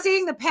sure we're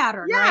seeing the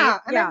pattern, yeah, right?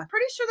 and I'm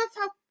pretty sure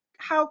that's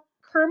how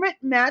Kermit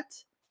met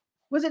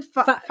Was it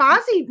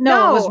Fozzie?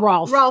 No, it was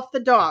Rolf. Rolf the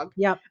dog.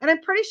 Yep. And I'm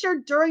pretty sure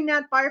during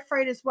that bar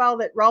fight as well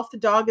that Rolf the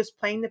dog is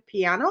playing the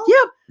piano.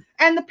 Yep.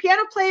 And the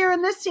piano player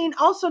in this scene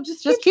also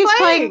just keeps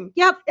playing.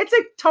 Yep. It's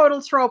a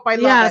total trope. I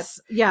love Yes.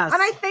 it. Yes.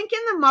 And I think in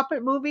the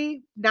Muppet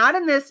movie, not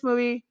in this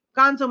movie,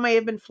 Gonzo may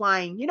have been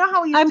flying. You know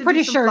how he used I'm to pretty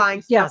do some sure.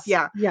 flying Yes. stuff?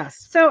 Yeah.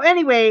 Yes. So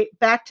anyway,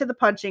 back to the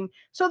punching.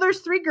 So there's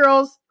 3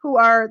 girls who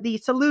are the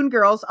saloon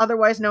girls,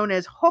 otherwise known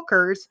as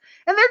hookers,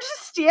 and they're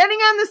just standing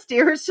on the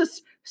stairs,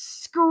 just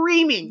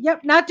screaming.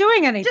 Yep. Not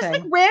doing anything. Just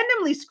like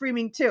randomly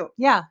screaming too.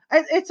 Yeah.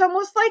 It's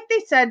almost like they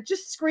said,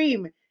 just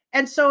scream.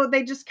 And so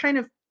they just kind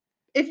of,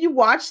 if you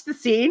watch the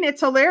scene, it's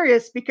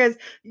hilarious because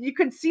you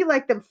could see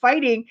like them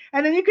fighting,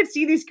 and then you could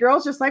see these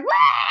girls just like,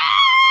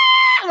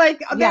 wah!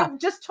 Like they're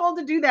just told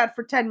to do that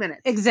for 10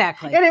 minutes.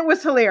 Exactly. And it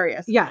was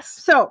hilarious. Yes.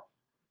 So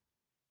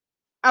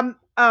a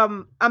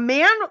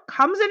man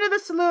comes into the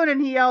saloon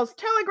and he yells,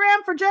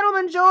 "Telegram for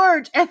Gentleman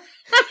George." And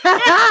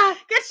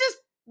gets just,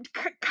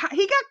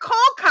 he got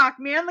call cocked,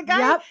 man. The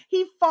guy,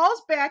 he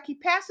falls back, he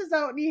passes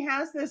out, and he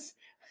has this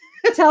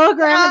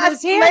telegram in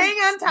his hand, laying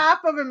on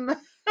top of him.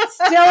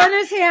 Still in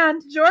his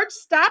hand. George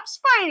stops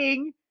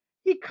fighting.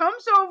 He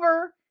comes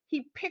over,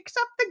 he picks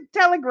up the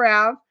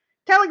telegram,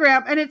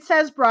 and it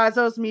says,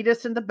 "Brazos, meet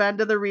us in the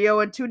bend of the Rio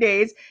in 2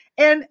 days."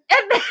 And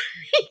then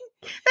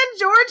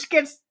George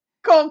gets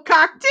cold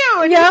cocked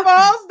too, and he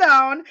falls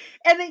down,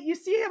 and then you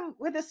see him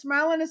with a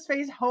smile on his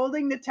face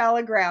holding the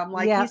telegram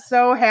like he's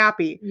so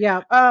happy.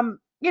 Yeah.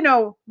 You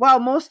know, while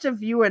most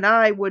of you and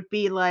I would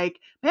be like,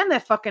 man,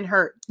 that fucking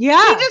hurt.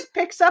 Yeah. He just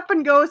picks up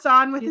and goes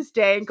on with his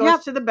day and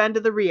goes to the bend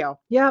of the Rio.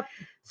 Yep.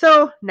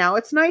 So now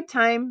it's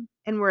nighttime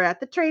and we're at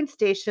the train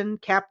station.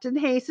 Captain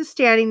Hayes is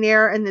standing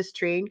there and this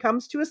train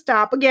comes to a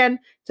stop. Again,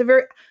 it's a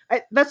very,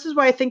 this is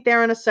why I think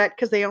they're on a set,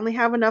 because they only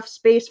have enough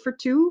space for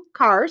 2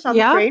 cars on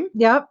the train.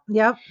 Yep.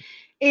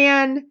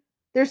 And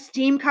there's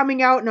steam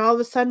coming out, and all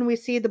of a sudden we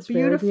see the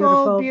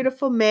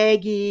beautiful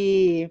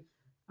Maggie.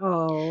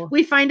 Oh.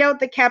 We find out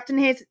that Captain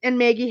Hayes and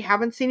Maggie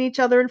haven't seen each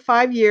other in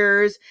 5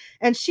 years,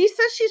 and she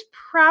says she's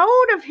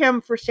proud of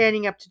him for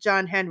standing up to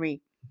John Henry.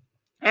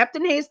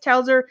 Captain Hayes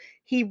tells her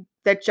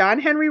that John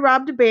Henry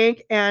robbed a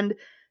bank, and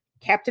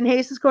Captain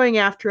Hayes is going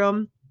after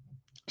him.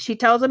 She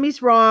tells him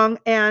he's wrong,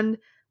 and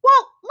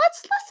well,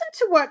 let's listen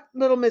to what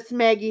little Miss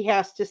Maggie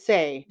has to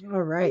say.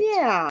 All right.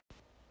 Yeah.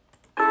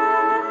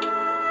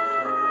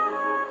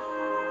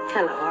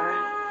 Hello, Aura.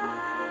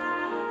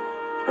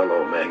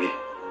 Hello, Maggie.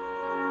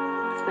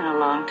 It's been a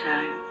long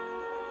time.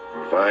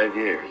 5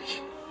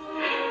 years.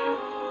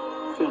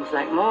 Seems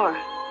like more.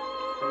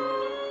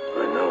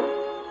 I know.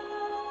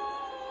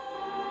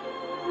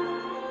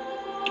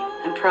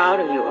 I'm proud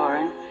of you,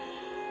 Oren.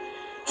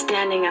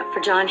 Standing up for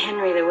John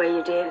Henry the way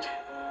you did.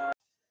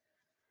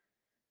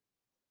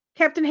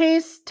 Captain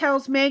Hayes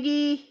tells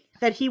Maggie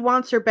that he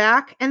wants her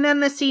back, and then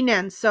the scene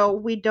ends, so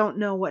we don't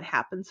know what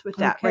happens with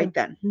that right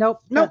then.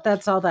 Nope.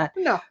 That's all that.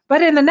 No.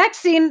 But in the next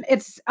scene,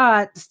 it's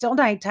still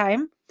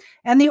nighttime,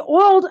 and the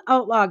old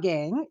outlaw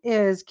gang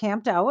is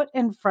camped out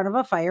in front of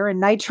a fire, and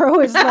Nitro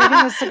is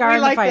lighting a cigar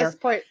in the fire.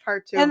 This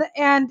part too.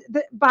 And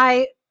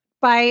by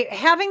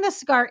having the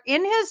cigar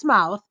in his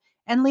mouth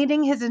and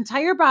leaning his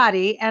entire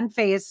body and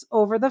face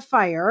over the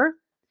fire,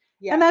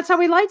 and that's how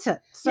he lights it.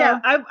 So yeah,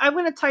 I'm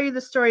going to tell you the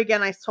story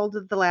again. I told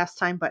it the last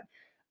time, but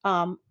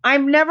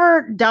I've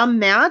never done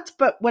that.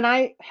 But when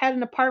I had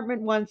an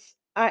apartment once,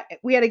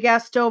 we had a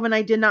gas stove, and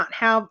I did not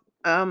have.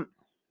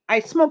 I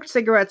smoked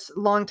cigarettes a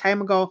long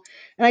time ago,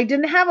 and I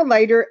didn't have a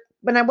lighter.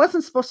 But I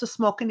wasn't supposed to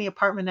smoke in the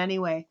apartment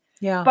anyway.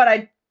 Yeah. But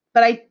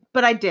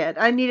I did.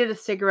 I needed a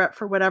cigarette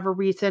for whatever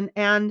reason,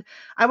 and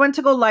I went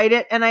to go light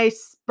it, and I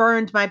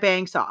burned my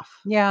bangs off.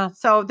 Yeah.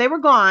 So they were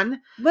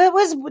gone. But it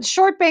was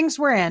short bangs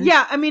were in.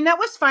 Yeah, I mean, that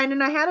was fine.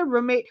 And I had a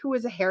roommate who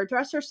was a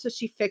hairdresser, so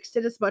she fixed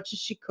it as much as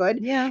she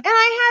could. Yeah. And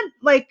I had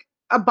like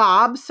a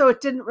bob, so it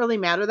didn't really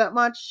matter that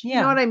much. Yeah.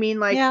 You know what I mean?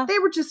 Like they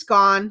were just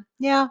gone.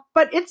 Yeah.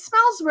 But it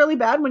smells really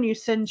bad when you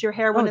singe your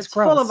hair when it's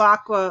full of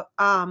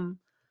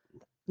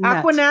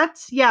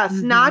Aquanet, yes,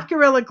 not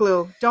Gorilla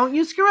Glue. Don't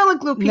use Gorilla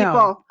Glue,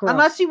 people,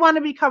 unless you want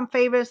to become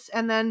famous.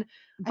 And then,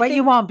 but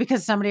you won't,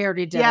 because somebody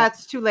already did. Yeah,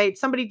 it's too late.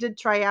 Somebody did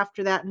try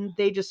after that, and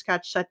they just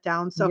got shut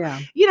down. So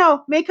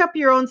make up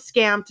your own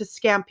scam to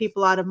scam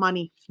people out of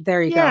money.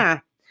 There you go.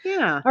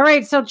 Yeah. All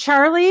right. So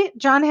Charlie,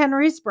 John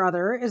Henry's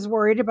brother, is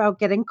worried about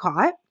getting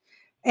caught.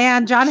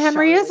 And John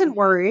Henry isn't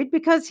worried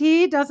because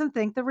he doesn't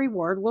think the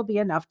reward will be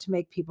enough to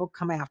make people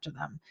come after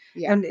them.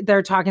 Yeah. And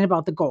they're talking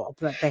about the gold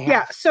that they have.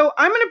 Yeah. So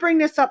I'm going to bring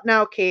this up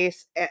now,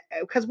 Case,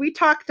 because we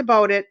talked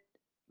about it.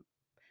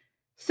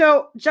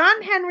 So John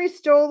Henry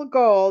stole the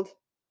gold,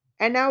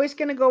 and now he's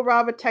going to go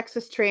rob a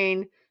Texas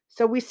train.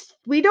 So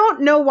we don't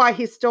know why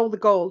he stole the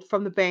gold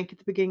from the bank at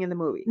the beginning of the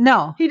movie.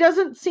 No. He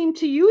doesn't seem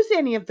to use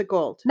any of the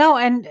gold. No.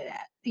 And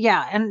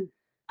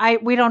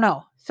we don't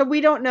know. So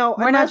we don't know.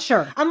 We're not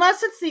sure.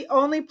 Unless it's the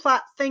only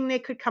plot thing they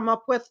could come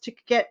up with to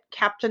get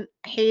Captain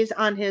Hayes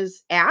on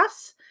his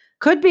ass.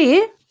 Could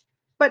be.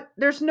 but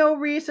there's no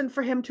reason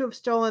for him to have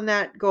stolen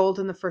that gold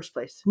in the first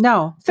place.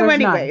 No. So there's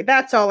anyway, none.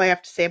 that's all I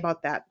have to say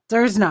about that.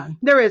 There's none.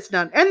 There is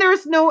none. And there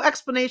is no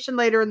explanation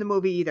later in the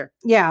movie either.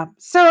 Yeah.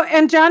 So,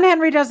 and John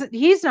Henry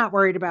he's not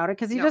worried about it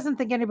because he No. doesn't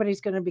think anybody's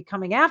going to be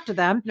coming after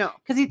them. No.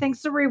 Because he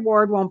thinks the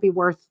reward won't be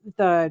worth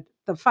the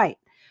fight.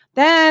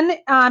 Then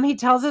he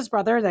tells his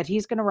brother that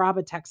he's going to rob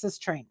a Texas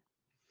train.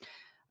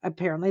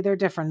 Apparently they're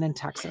different in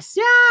Texas.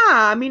 Yeah.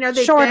 I mean, are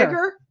they Shorter.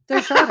 bigger?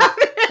 They're shorter.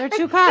 They're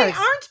 2 cars. They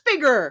aren't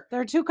bigger.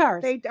 They're 2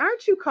 cars. They are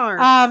 2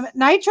 cars.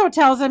 Nitro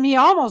tells him he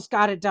almost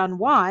got it done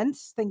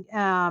once.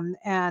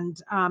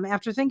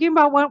 After thinking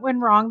about what went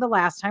wrong the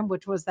last time,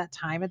 which was that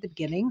time at the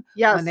beginning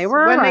yes, when they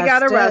were when they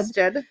got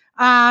arrested.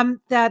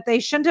 that they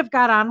shouldn't have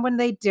got on when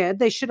they did.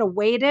 They should have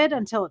waited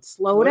until it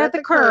slowed at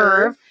the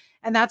curve.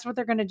 And that's what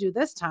they're going to do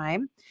this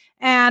time.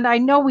 And I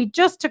know we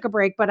just took a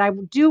break, but I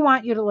do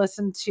want you to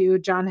listen to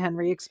John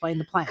Henry explain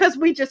the plan. Because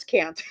we just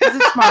can't. Because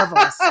it's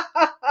marvelous.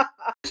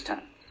 This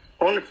time.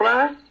 On the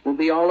fly, we'll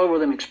be all over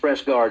them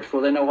express guards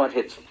before they know what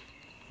hits them.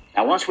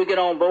 Now, once we get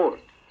on board,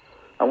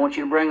 I want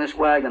you to bring this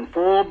wagon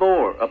full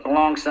bore up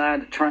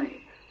alongside the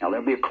train. Now,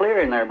 there'll be a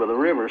clearing there by the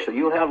river, so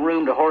you'll have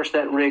room to horse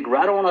that rig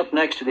right on up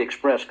next to the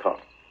express car.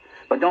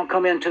 But don't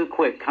come in too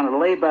quick. Kind of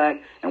lay back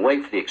and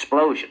wait for the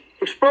explosion.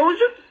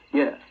 Explosion?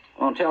 Yeah.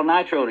 I'll tell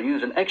Nitro to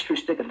use an extra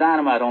stick of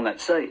dynamite on that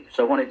safe.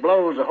 So when it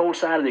blows, the whole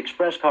side of the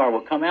express car will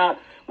come out.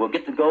 We'll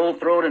get the gold,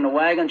 throw it in the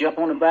wagon, jump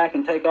on the back,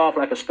 and take off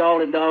like a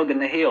scalded dog in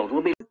the hills.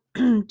 We'll be...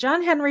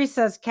 John Henry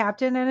says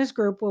Captain and his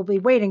group will be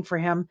waiting for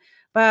him,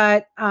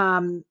 but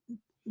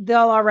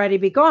they'll already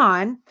be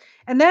gone.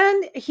 And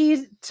then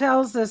he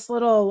tells this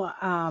little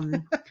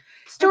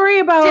story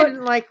about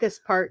Didn't like this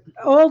part.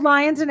 old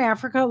lions in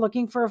Africa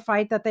looking for a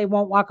fight that they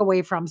won't walk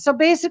away from. So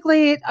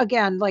basically,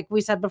 again, like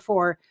we said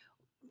before,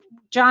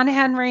 John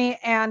Henry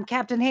and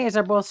Captain Hayes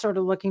are both sort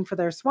of looking for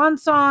their swan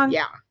song.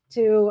 Yeah.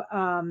 To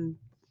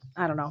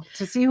I don't know,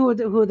 to see who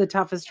the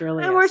toughest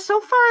really And is. we're so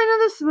far into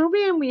this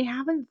movie and we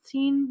haven't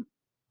seen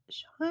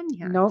Sean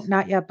yet. Nope,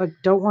 not yet, but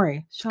don't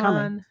worry. It's coming.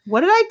 Sean.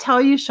 What did I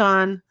tell you,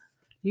 Sean?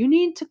 You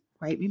need to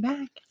write me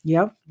back.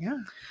 Yep. Yeah.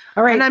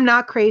 All right. And I'm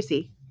not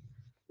crazy.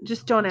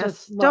 Just don't ask.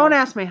 Just Don't love.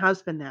 ask my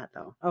husband that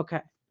though.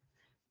 Okay.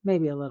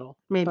 Maybe a little.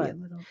 Maybe but- a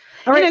little.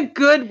 All right. In a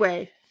good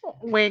way.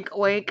 Wink,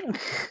 wink.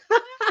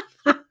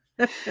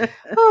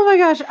 Oh my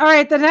gosh. All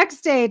right. The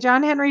next day,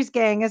 John Henry's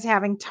gang is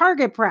having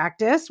target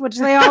practice, which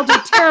they all do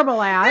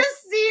terrible at.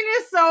 This scene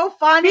is so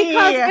funny.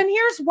 And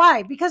here's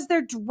why. Because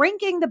they're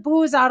drinking the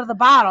booze out of the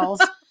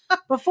bottles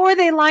before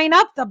they line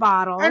up the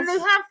bottles. And they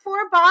have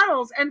 4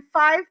 bottles and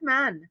 5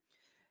 men.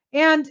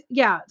 And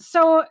yeah,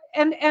 so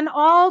and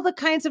all the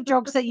kinds of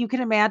jokes that you can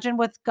imagine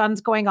with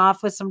guns going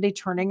off with somebody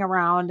turning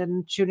around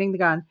and shooting the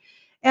gun.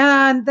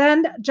 And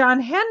then John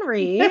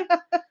Henry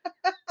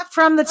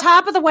from the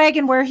top of the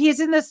wagon where he's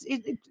in this,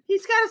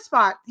 He's got a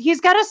spot.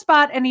 he's got a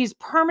spot and he's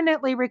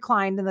permanently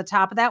reclined in the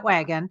top of that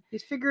wagon.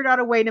 He's figured out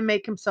a way to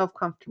make himself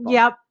comfortable.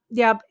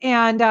 Yep.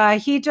 And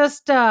he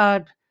just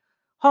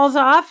hauls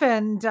off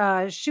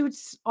and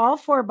shoots all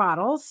 4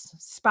 bottles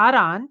spot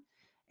on.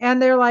 And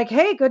they're like,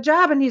 hey, good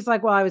job. And he's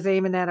like, well, I was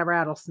aiming at a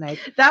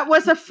rattlesnake. That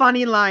was a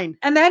funny line.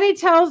 And then he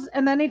tells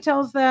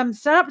them,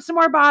 set up some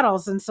more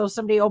bottles. And so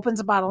somebody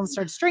opens a bottle and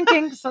starts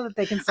drinking so that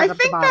they can set I up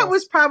the think bottles. that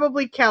was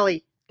probably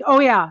Kelly,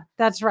 Oh, yeah,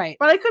 that's right.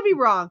 but I could be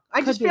wrong. I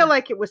Could just be. feel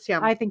like it was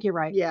him. I think you're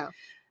right. Yeah.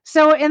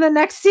 So in the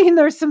next scene,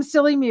 there's some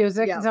silly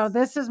music. Yes. So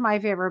this is my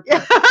favorite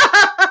part.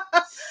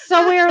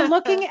 So we're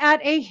looking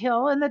at a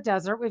hill in the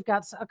desert. We've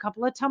got a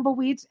couple of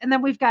tumbleweeds, and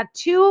then we've got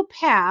 2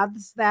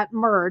 paths that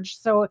merge.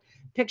 So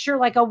picture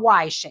like a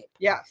Y shape.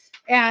 Yes.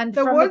 And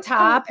The from the woods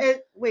top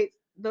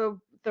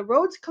the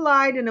roads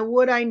collide in a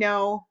wood, I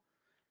know.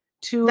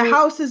 to The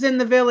house is in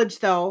the village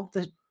though.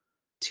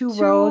 two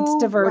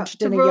roads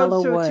diverged in a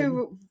yellow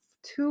wood.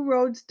 Two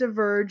roads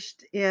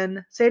diverged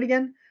in, say it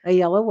again. A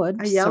yellow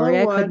wood. A yellow Sorry,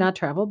 I wood. could not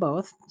travel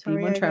both. Be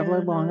Sorry, one I traveler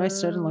got- long. I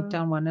stood and looked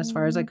down one as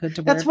far as I could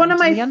to where That's it one went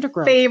of to my the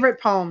undergrowth.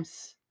 favorite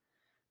poems.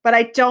 But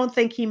I don't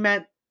think he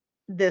meant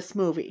this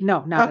movie.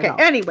 No, not Okay, at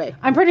all. anyway.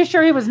 I'm pretty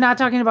sure he was not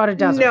talking about a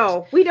desert.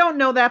 No, we don't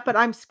know that, but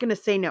I'm going to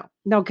say no.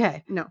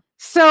 Okay. No.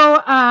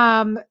 So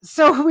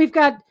so we've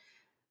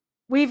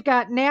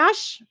got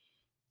Nash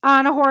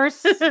on a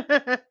horse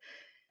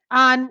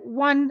on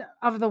one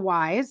of the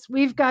Ys.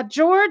 We've got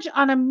George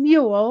on a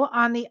mule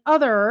on the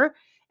other,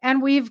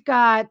 and we've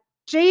got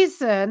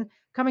Jason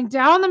coming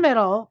down the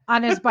middle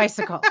on his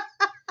bicycle.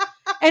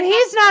 And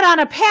he's not on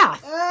a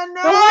path. No.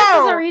 The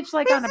horses are each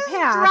like on a He's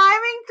path.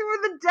 driving through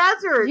the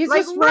desert. He's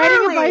like, just riding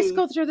a literally.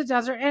 bicycle through the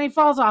desert, and he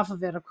falls off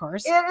of it, of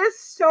course. It is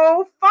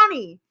so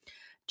funny.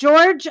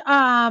 George,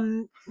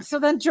 so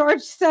then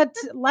George said,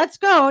 let's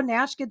go.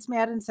 Nash gets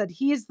mad and said,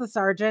 he's the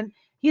sergeant.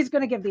 He's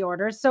going to give the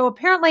orders. So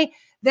apparently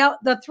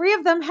the 3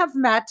 of them have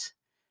met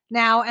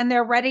now, and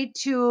they're ready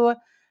to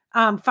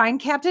find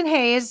Captain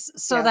Hayes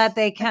so Yes. that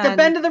they At can the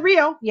bend of the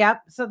Rio.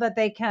 Yep. So that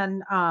they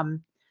can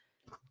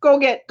Go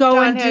get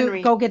John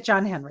Henry. go get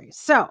John Henry.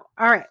 So,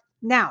 all right.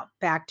 Now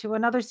back to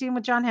another scene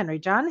with John Henry.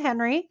 John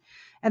Henry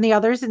and the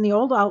others in the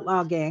old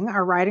outlaw gang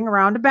are riding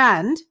around a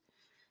bend.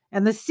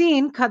 And the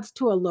scene cuts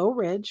to a low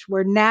ridge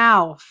where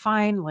now,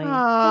 finally,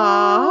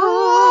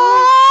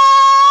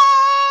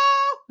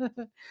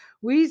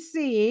 we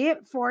see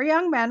 4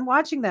 young men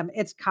watching them.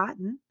 It's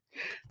Cotton,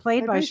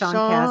 played by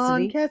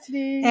Sean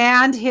Cassidy,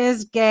 and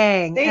his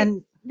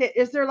gang.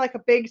 Is there like a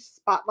big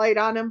spotlight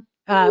on him?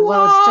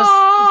 Well, it's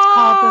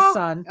called The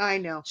Sun. I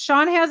know.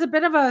 Sean has a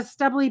bit of a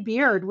stubbly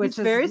beard, which is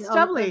very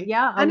stubbly.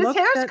 And his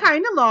hair's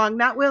kind of long,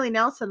 not Willie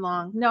Nelson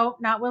long. No,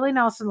 not Willie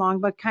Nelson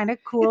long, but kind of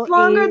cool. It's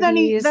longer than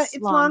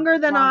longer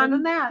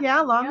than that.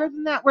 Yeah, longer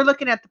than that. We're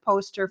looking at the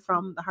poster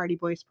from the Hardy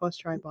Boys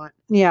poster I bought.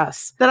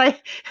 Yes.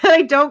 That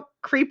I don't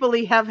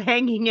creepily have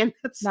hanging in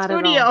the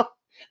studio.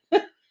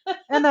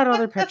 And that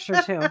other picture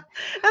too.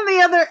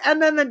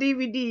 and then the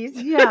DVDs.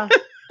 Yeah.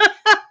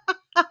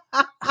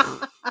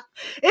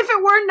 If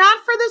it were not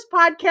for this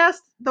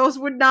podcast, those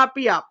would not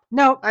be up.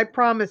 No, I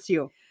promise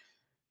you.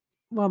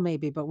 Well,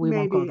 maybe, but we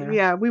won't go there.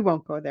 Yeah, we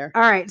won't go there.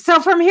 All right.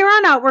 So from here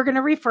on out, we're going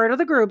to refer to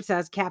the groups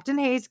as Captain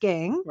Hayes'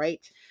 gang.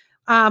 Right.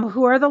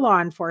 Who are the law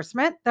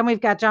enforcement. Then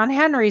we've got John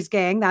Henry's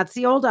gang. That's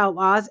the old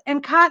outlaws.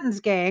 And Cotton's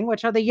gang,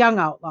 which are the young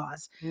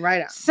outlaws.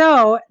 Right on.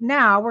 So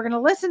now we're going to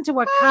listen to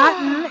what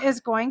Cotton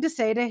is going to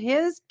say to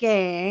his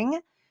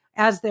gang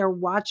as they're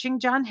watching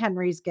John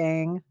Henry's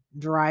gang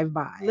drive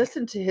by.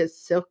 Listen to his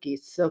silky,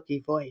 silky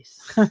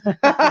voice. That's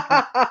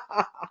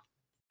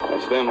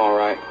them, all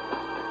right.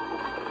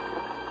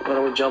 Why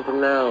don't we jump them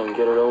now and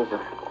get it over?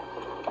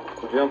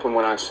 We'll jump them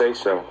when I say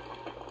so.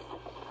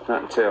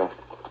 Not until.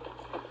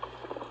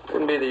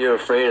 Couldn't be that you're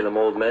afraid of them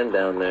old men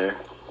down there.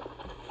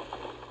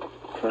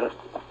 But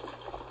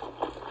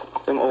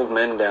them old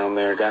men down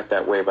there got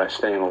that way by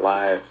staying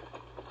alive.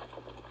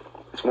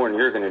 It's more than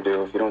you're going to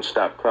do if you don't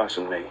stop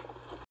crossing me.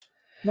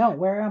 No,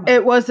 where am I?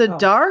 It was a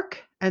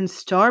dark and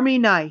stormy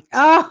night.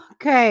 Oh,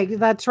 okay,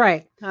 that's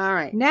right. All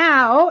right.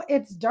 Now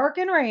it's dark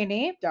and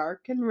rainy.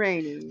 Dark and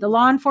rainy. The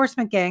law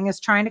enforcement gang is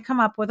trying to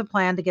come up with a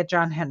plan to get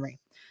John Henry.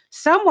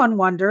 Someone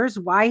wonders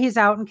why he's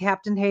out, and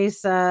Captain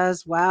Hayes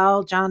says,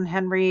 well, John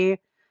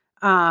Henry,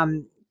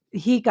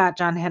 he got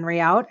John Henry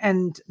out,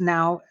 and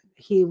now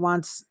he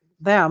wants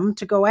them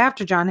to go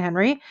after John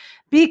Henry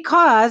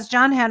because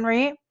John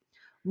Henry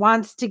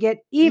wants to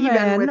get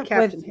even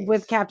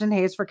with Captain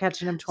Hayes for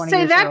catching him 20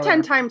 years Say that earlier.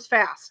 10 times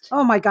fast.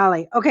 Oh my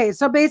golly. Okay,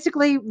 so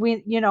basically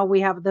we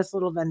have this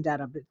little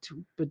vendetta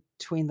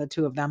between the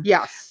two of them.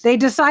 Yes. They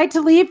decide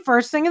to leave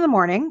first thing in the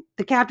morning.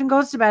 The captain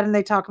goes to bed and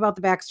they talk about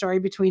the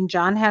backstory between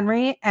John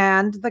Henry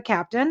and the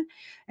captain,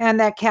 and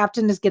that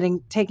captain is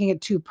taking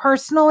it too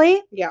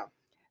personally. Yeah.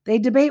 They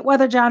debate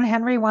whether John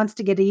Henry wants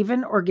to get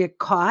even or get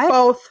caught.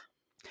 Both.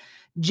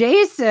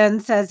 Jason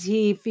says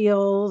he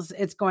feels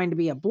it's going to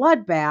be a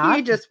bloodbath.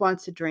 He just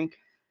wants to drink.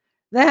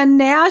 Then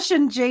Nash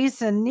and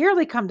Jason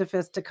nearly come to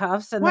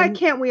fisticuffs. And why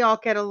can't we all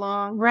get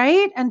along?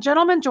 Right? And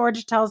Gentleman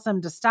George tells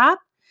them to stop.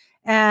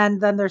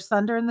 And then there's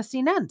thunder and the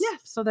scene ends. Yes.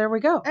 So there we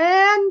go.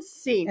 And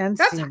scene.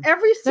 That's scene.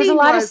 Every scene. There's a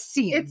lot of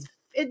scenes.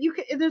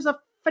 There's a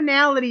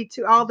finality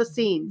to all the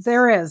scenes.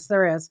 There is.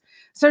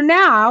 So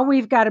now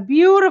we've got a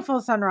beautiful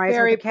sunrise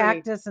Very with a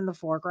cactus in the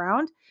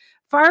foreground.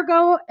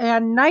 Fargo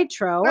and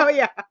Nitro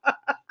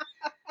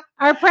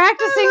are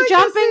practicing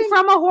jumping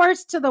from a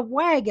horse to the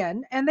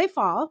wagon, and they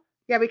fall.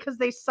 Yeah, because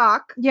they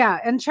suck. Yeah,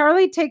 and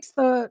Charlie takes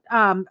the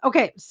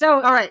okay,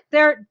 so all right.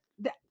 They're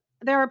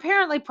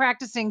apparently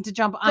practicing to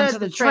jump onto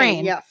the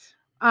train. Yes.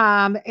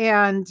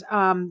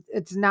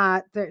 It's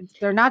not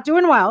they're not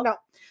doing well. No.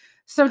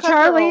 So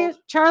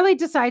Charlie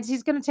decides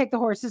he's going to take the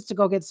horses to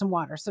go get some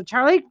water. So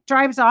Charlie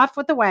drives off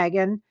with the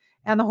wagon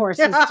and the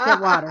horses to get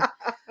water.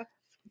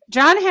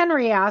 John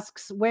Henry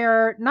asks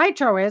where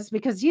Nitro is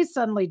because he's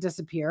suddenly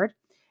disappeared.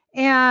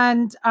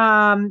 And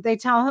they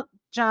tell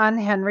John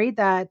Henry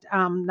that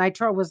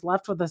Nitro was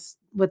left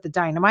with the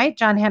dynamite.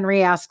 John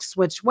Henry asks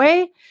which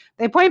way.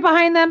 They point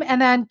behind them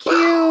and then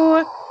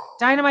cue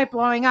dynamite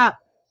blowing up.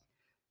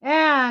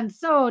 And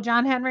so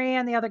John Henry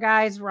and the other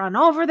guys run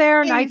over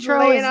there.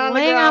 Nitro is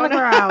laying on the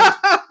ground.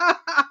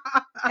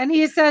 And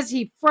he says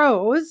he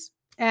froze.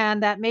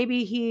 And that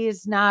maybe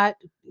he's not,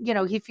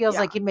 he feels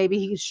like maybe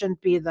he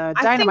shouldn't be the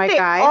dynamite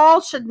guy. All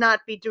should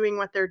not be doing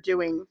what they're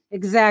doing.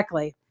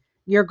 Exactly.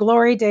 Your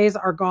glory days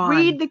are gone.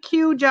 Read the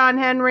cue, John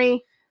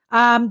Henry.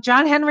 John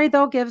Henry,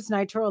 though, gives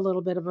Nitro a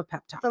little bit of a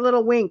pep talk. A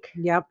little wink.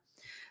 Yep.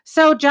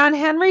 So John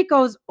Henry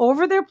goes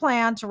over their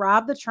plan to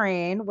rob the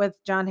train with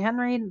John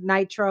Henry,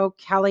 Nitro,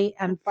 Kelly,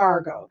 and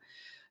Fargo.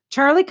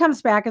 Charlie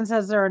comes back and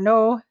says there are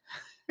no...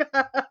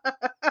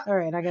 All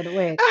right, I got to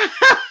wait.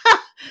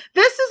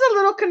 This is a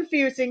little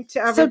confusing to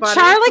everybody.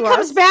 So Charlie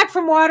comes back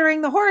from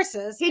watering the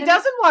horses. He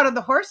doesn't water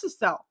the horses,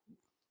 though.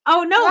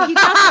 Oh, no, he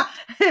doesn't.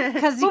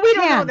 Because we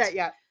don't know that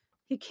yet.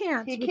 He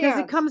can't.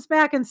 He comes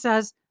back and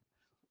says,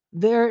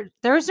 there's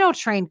no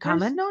train coming.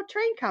 There's no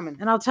train coming.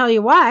 And I'll tell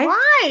you why.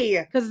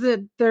 Why? Because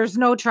there's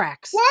no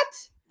tracks. What?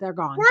 They're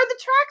gone. Where are the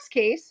tracks,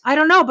 Case? I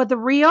don't know, but the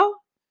Rio.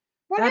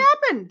 What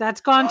happened? That's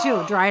gone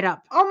too. Dried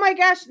up. Oh my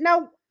gosh.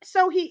 Now,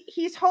 so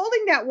he's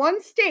holding that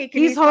one stake.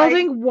 He's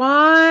holding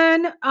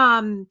one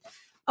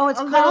Oh, it's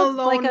a called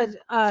little like lone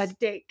a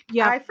steak.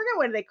 yeah. I forget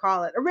what they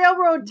call it. A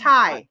railroad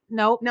tie.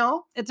 Nope.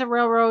 No? It's a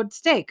railroad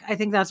steak. I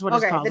think that's what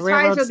it's Okay, called. the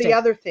railroad ties are steak. the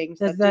other things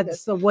that do That's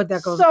this. the wood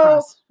that goes So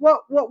across.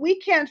 what we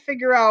can't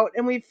figure out,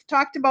 and we've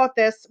talked about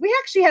this. We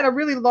actually had a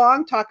really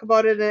long talk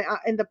about it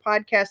in the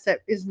podcast that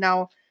is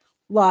now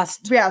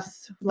Lost.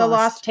 yes, the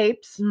lost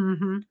tapes.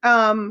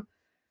 Mm-hmm.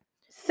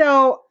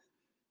 So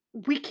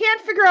we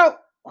can't figure out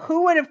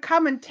who would have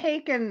come and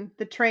taken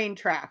the train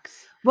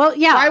tracks. Well,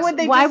 yeah. Why would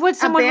they Why just would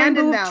someone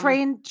abandon remove them?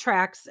 train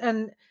tracks?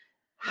 And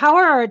how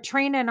are a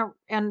train and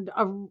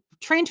a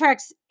train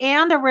tracks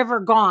and a river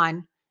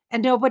gone?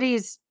 And nobody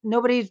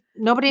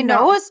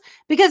knows?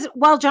 Because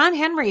while John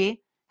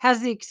Henry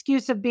has the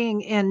excuse of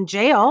being in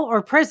jail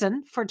or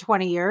prison for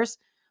 20 years,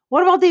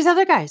 what about these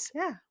other guys?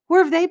 Yeah.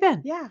 Where have they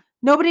been? Yeah.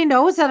 Nobody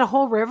knows that a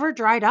whole river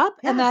dried up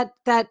and Yeah.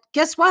 that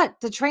guess what?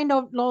 The train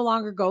no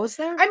longer goes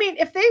there. I mean,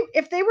 if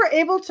they were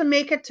able to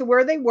make it to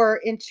where they were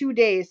in 2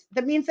 days,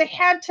 that means they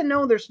had to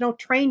know there's no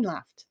train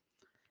left.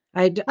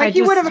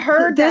 You would have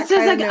heard this that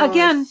is kind of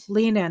again news.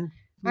 lean in.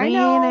 I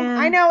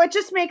know. It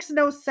just makes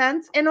no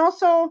sense. And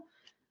also,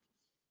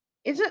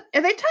 are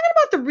they talking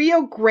about the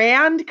Rio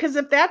Grande? Because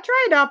if that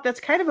dried up,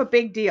 that's kind of a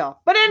big deal.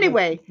 But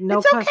anyway, no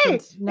it's okay.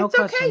 questions. No it's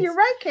questions. okay. You're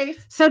right,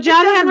 Case. So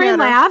John doesn't Henry matter.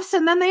 laughs,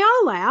 and then they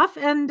all laugh.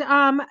 And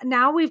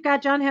now we've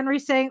got John Henry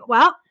saying,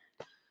 well,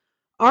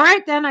 all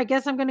right, then I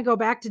guess I'm going to go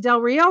back to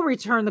Del Rio,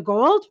 return the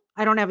gold.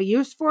 I don't have a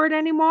use for it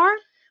anymore.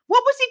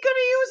 What was he going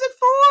to use it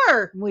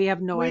for? We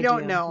have no idea. We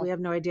don't know. We have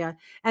no idea.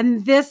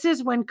 And this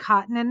is when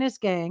Cotton and his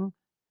gang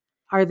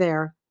are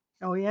there.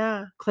 Oh,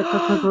 yeah. Click,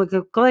 click, click, click,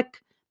 click,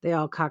 click. They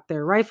all cock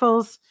their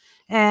rifles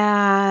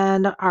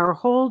and are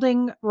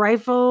holding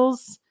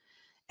rifles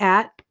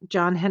at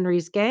John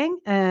Henry's gang.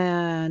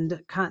 And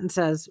Cotton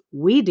says,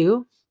 we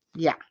do.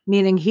 Yeah.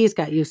 Meaning he's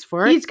got use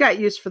for it. He's got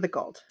use for the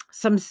gold.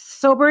 Some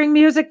sobering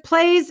music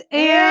plays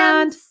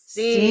and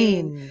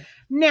scene.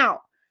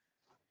 Now,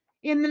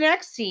 in the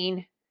next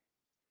scene,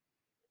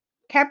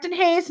 Captain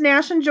Hayes,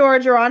 Nash, and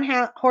George are on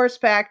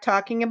horseback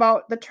talking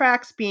about the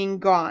tracks being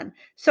gone.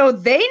 So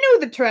they knew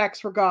the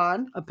tracks were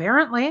gone.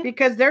 Apparently.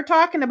 Because they're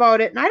talking about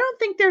it, and I don't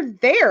think they're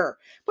there.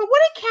 But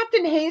what did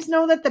Captain Hayes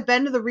know that the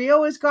Bend of the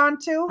Rio is gone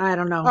too? I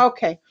don't know.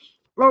 Okay.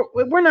 Well,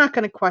 we're not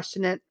going to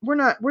question it.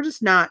 We're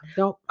just not.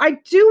 Nope. I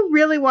do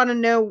really want to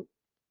know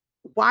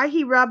why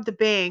he robbed the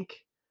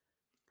bank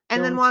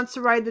and then wants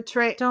to rob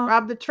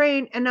the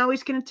train, and now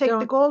he's going to take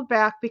the gold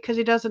back because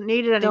he doesn't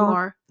need it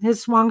anymore.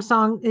 His swan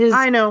song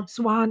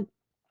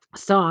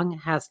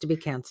has to be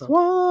canceled.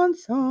 Swan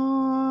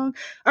song.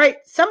 All right,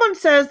 someone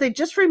says they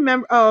just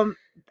remember oh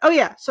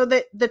yeah, so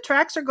the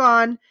tracks are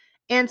gone,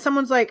 and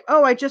someone's like,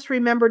 "Oh, I just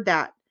remembered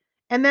that."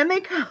 And then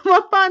they come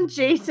up on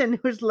Jason,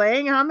 who's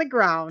laying on the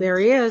ground. There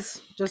he is,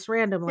 just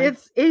randomly.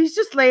 He's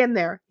just laying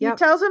there. Yep. He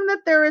tells him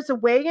that there is a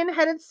wagon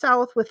headed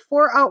south with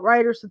 4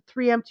 outriders and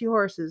 3 empty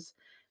horses.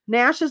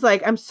 Nash is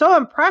like, I'm so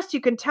impressed. You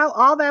can tell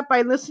all that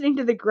by listening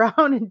to the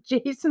ground. And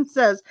Jason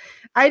says,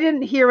 I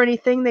didn't hear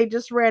anything. They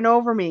just ran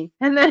over me.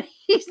 And then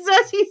he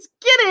says he's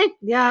kidding.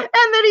 Yeah.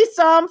 And then he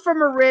saw him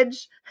from a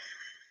ridge.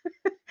 And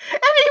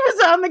he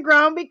was on the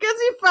ground because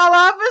he fell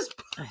off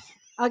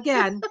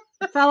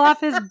fell off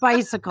his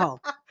bicycle.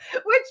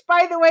 Which,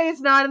 by the way, is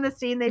not in the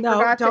scene. I'm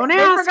going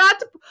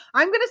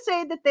to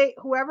say that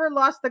whoever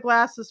lost the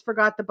glasses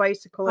forgot the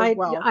bicycle as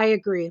well. I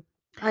agree.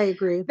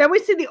 Then we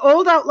see the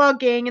old outlaw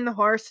gang in the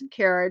horse and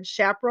carriage,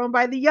 chaperoned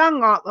by the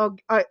young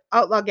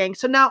outlaw gang.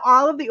 So now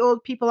all of the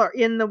old people are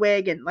in the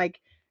wagon,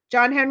 like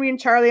John Henry and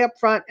Charlie up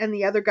front, and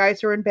the other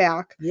guys are in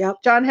back.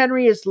 Yep. John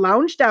Henry is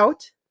lounged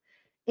out,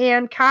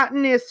 and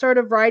Cotton is sort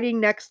of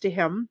riding next to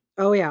him.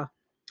 Oh yeah.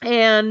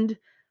 And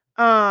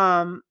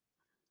John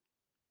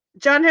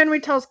Henry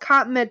tells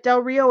Cotton that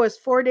Del Rio is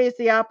 4 days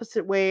the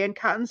opposite way, and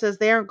Cotton says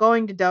they aren't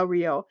going to Del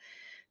Rio.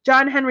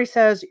 John Henry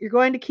says, you're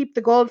going to keep the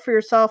gold for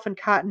yourself, and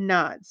Cotton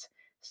nods.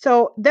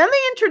 So then they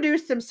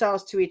introduce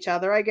themselves to each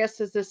other, I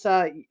guess, as this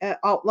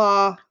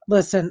outlaw.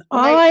 Listen,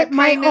 my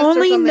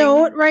only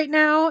note right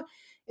now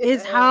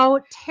is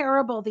how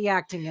terrible the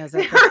acting is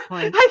at this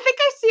point. I think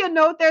I see a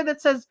note there that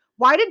says,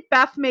 why did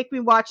Beth make me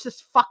watch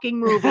this fucking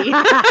movie?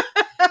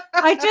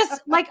 I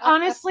just,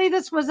 honestly,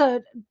 this was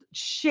a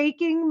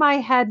shaking my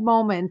head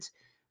moment,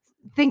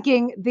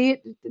 thinking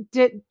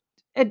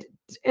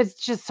it's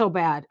just so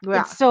bad.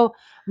 Yeah. So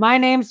my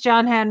name's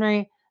John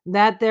Henry.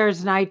 That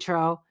there's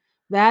Nitro.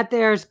 That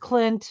there's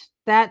Clint.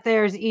 That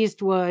there's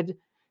Eastwood.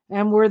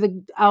 And we're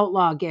the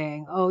outlaw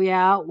gang. Oh,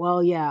 yeah?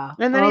 Well, yeah.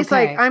 And then he's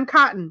like, I'm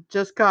Cotton.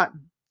 Just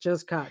Cotton.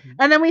 Just Cotton.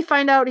 And then we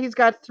find out he's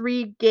got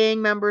 3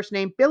 gang members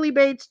named Billy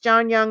Bates,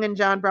 John Young, and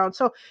John Brown.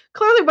 So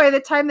clearly by the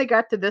time they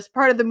got to this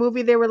part of the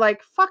movie, they were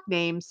like, fuck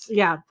names.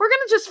 Yeah. We're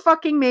going to just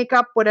fucking make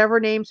up whatever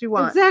names we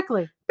want.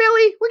 Exactly.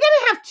 Billy, we're going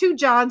to have 2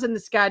 Johns in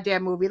this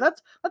goddamn movie.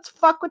 Let's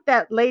fuck with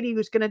that lady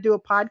who's going to do a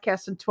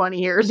podcast in 20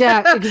 years.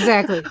 Yeah,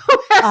 exactly.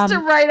 Who has to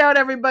write out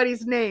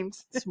everybody's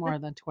names. It's more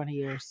than 20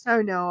 years.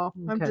 I know.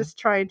 Okay. I'm just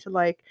trying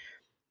to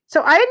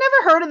So I had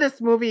never heard of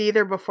this movie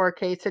either before,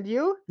 Kate. Had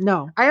you?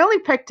 No. I only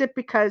picked it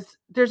because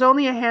there's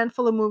only a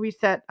handful of movies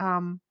that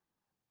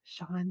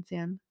Sean's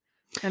in.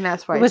 And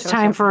that's why It was chose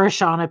time him. for a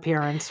Sean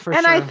appearance for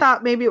And sure. I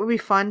thought maybe it would be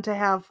fun to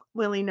have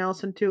Willie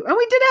Nelson too. And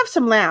we did have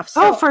some laughs.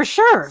 Oh, So for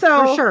sure.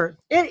 so for sure.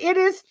 it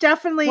is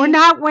definitely We're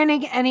not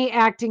winning any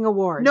acting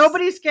awards.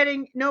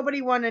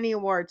 nobody won any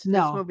awards in this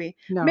No, movie.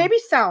 no. Maybe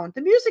sound.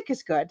 The music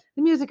is good.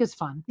 The music is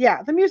fun.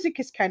 Yeah, the music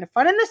is kind of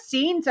fun. And the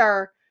scenes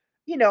are,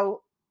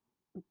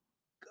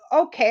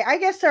 okay. I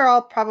guess they're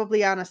all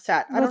probably on a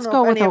set. I Let's don't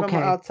go know if with any of them okay.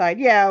 are outside.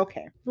 Yeah,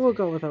 okay. We'll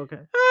go with okay.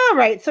 All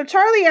right. So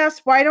Charlie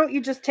asks, why don't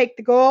you just take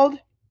the gold?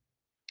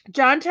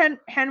 John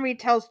Henry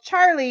tells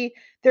Charlie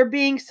they're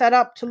being set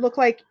up to look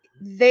like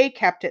they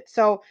kept it.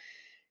 So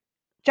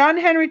John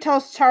Henry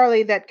tells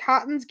Charlie that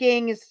Cotton's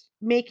gang is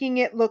making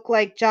it look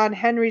like John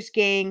Henry's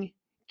gang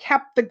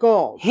kept the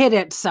gold. Hid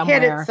it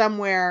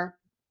somewhere.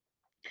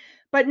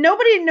 But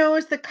nobody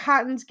knows that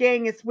Cotton's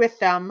gang is with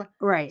them.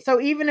 Right.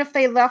 So even if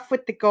they left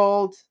with the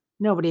gold,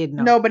 Nobody'd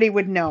know. nobody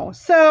would know.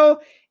 So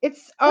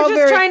it's all We're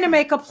just trying to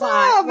make a plot.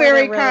 all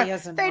very really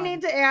isn't they one.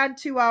 need to add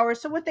 2 hours.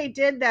 So what they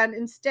did then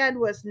instead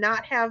was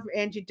not have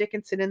Angie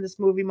Dickinson in this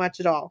movie much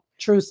at all.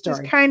 True Which is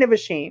story. kind of a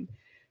shame.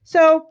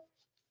 So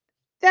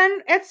then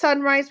at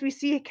sunrise, we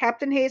see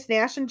Captain Hayes,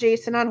 Nash, and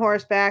Jason on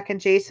horseback,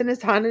 and Jason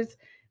is on his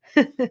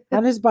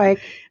On his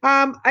bike.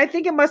 I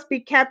think it must be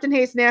Captain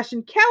Hayes, Nash,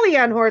 and Kelly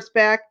on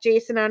horseback,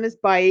 Jason on his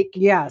bike.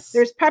 Yes.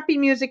 There's peppy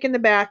music in the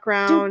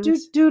background.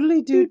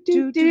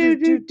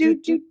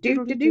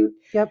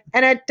 Yep.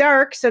 And at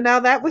dark, so now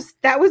that was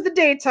the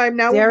daytime.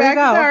 Now There we're we back to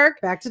go.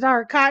 dark. Back to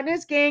dark. Cotton and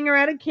his gang are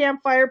at a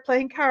campfire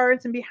playing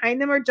cards, and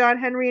behind them are John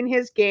Henry and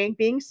his gang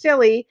being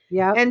silly.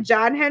 Yep. And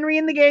John Henry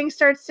and the gang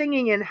start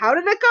singing. And how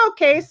did it go,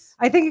 Case?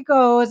 I think it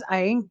goes,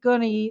 I ain't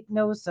gonna eat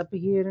no supper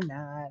here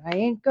tonight. I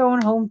ain't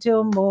going home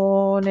till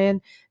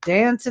morning.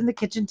 Dance in the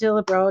kitchen till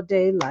the broad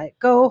daylight.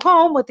 Go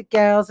home with the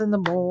gals in the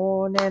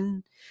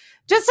morning.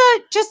 Just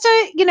a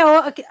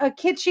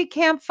kitschy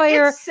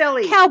campfire It's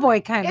silly.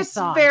 cowboy kind of It's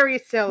song. very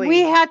silly.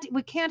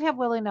 We can't have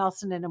Willie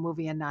Nelson in a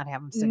movie and not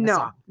have him sing a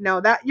song. No,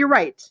 that you're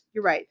right.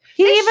 You're right.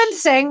 He They even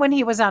sang when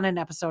he was on an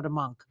episode of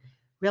Monk.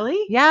 Really?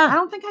 I Yeah.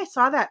 don't think I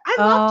saw that. I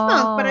loved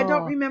Monk, but I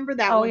don't Oh. remember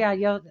that Oh one.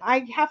 yeah,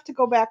 I have to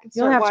go back and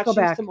You'll start have to go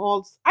watching back. some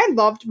olds. I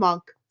loved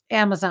Monk.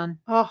 Amazon.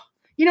 Oh,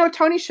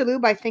 Tony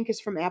Shalhoub, I think, is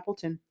from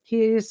Appleton.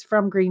 He's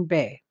from Green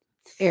Bay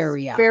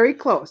area. Very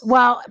close.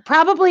 Well,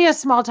 probably a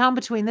small town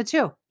between the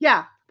two.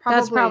 yeah, probably.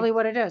 That's probably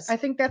what it is. I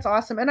think that's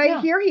awesome. And I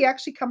Yeah. hear he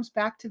actually comes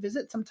back to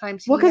visit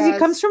sometimes. Well, because he has-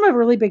 comes from a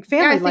really big Yeah,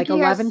 I family, think like he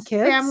 11 has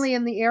kids. family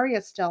in the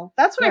area still.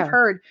 That's what I've Yeah.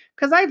 heard.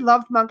 Because I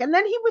loved Monk. And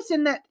then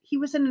he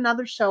was in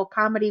another show,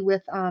 comedy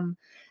with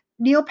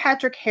Neil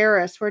Patrick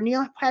Harris, where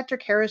Neil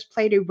Patrick Harris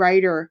played a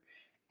writer.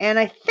 And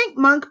I think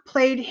Monk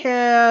played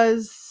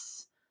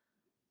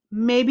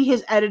maybe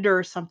his editor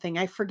or something.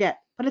 I forget.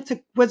 But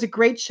it was a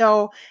great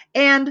show.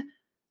 And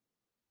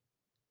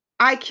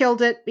I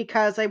killed it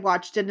because I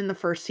watched it in the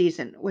first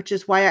season, which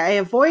is why I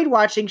avoid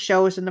watching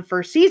shows in the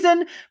first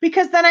season,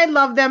 because then I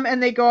love them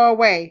and they go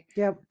away.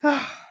 Yep.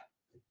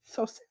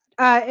 So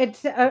sad.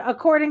 It's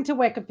according to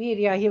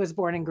Wikipedia, he was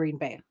born in Green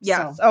Bay.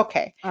 Yes. So,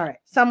 Okay. all right.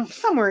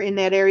 Somewhere in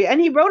that area.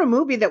 And he wrote a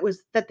movie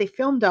that they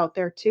filmed out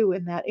there too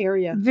in that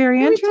area. Very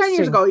Maybe interesting. 10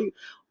 years ago.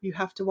 You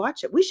have to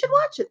watch it. We should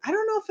watch it. I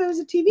don't know if it was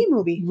a TV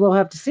movie. We'll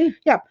have to see.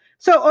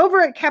 So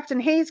over at Captain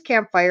Hayes'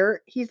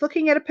 campfire, he's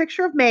looking at a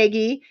picture of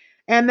Maggie,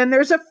 and then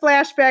there's a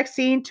flashback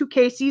scene to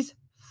Casey's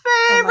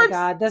Oh favorite my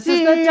God, this is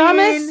the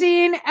dumbest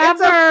scene ever.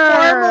 It's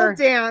a formal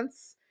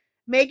dance.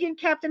 Maggie and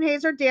Captain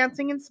Hayes are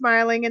dancing and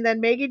smiling, and then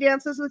Maggie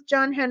dances with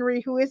John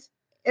Henry,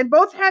 and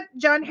both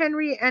John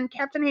Henry and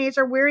Captain Hayes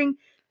are wearing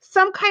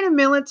some kind of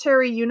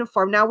military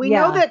uniform. Now we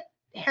know that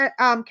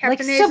Captain like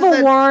Hayes Civil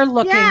is War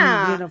looking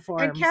yeah,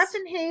 uniforms. and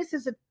Captain Hayes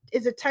is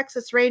a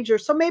Texas Ranger,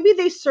 so maybe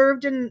they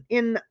served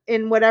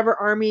in whatever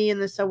army in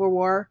the Civil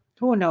War.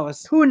 Who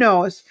knows? Who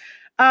knows?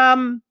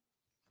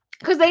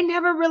 Because they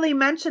never really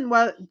mentioned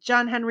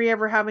John Henry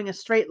ever having a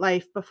straight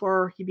life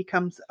before he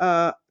becomes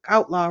a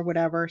outlaw or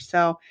whatever.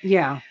 So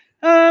Yeah.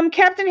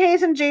 Captain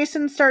Hayes and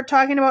Jason start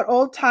talking about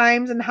old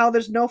times and how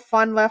there's no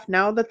fun left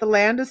now that the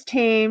land is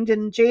tamed.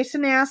 And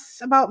Jason asks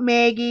about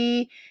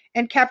Maggie,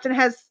 and Captain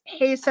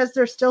Hayes says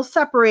they're still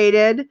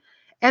separated.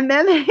 And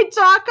then they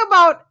talk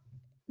about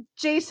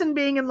Jason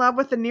being in love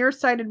with a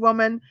nearsighted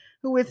woman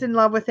who was in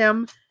love with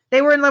him.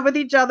 They were in love with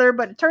each other,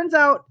 but it turns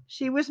out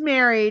she was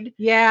married.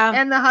 Yeah.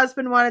 And the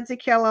husband wanted to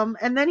kill him.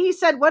 And then he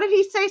said, what did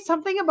he say?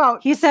 Something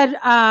about... He said,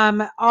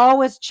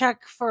 always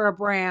check for a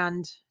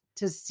brand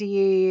to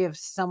see if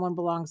someone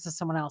belongs to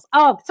someone else.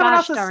 Oh, someone gosh,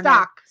 else's darn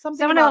stock. it. Something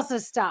Someone about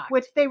else's stock.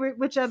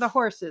 which are the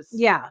horses.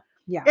 Yeah.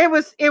 Yeah. It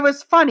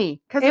was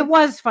funny. It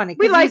was funny.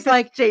 We like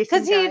like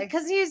Jason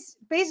because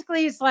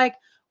he's like,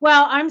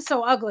 well, I'm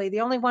so ugly.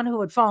 The only one who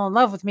would fall in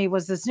love with me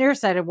was this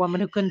nearsighted woman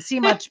who couldn't see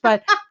much,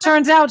 but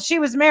turns out she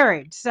was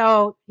married.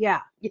 So yeah.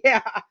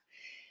 Yeah.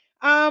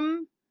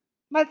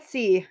 Let's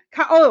see.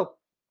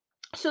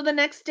 So the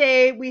next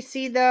day we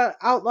see the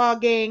outlaw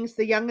gangs,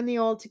 the young and the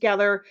old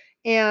together,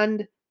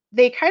 and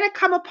they kind of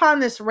come upon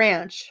this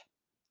ranch.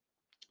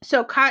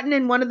 So Cotton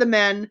and one of the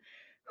men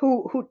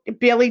who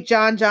Billy,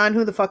 John,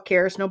 who the fuck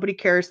cares? Nobody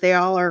cares. They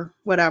all are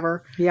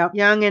whatever. Yep.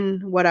 Young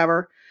and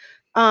whatever.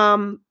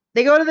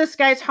 They go to this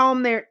guy's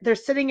home. They're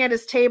sitting at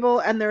his table,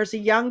 and there's a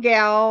young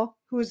gal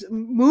who's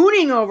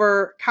mooning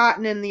over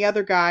Cotton and the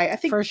other guy. I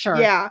think For sure.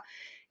 Yeah.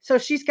 So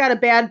she's got a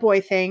bad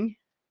boy thing.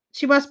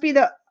 She must be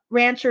the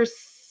rancher's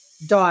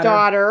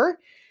daughter.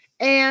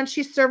 And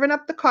she's serving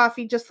up the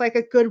coffee just like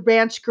a good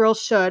ranch girl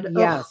should.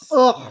 Yes.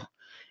 Ugh.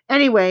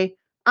 Anyway,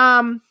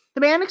 the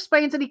man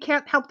explains that he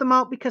can't help them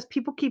out because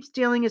people keep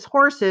stealing his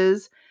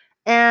horses.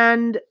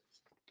 And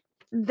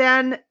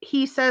then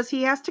he says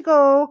he has to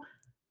go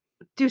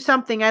do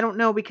something. I don't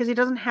know, because he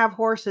doesn't have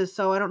horses.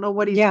 So I don't know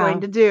what he's going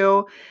to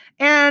do.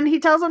 And he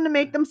tells them to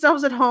make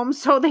themselves at home.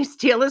 So they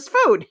steal his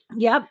food.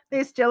 Yep.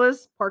 They steal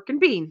his pork and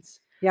beans.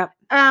 Yep.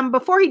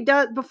 Before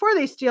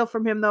they steal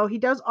from him, though, he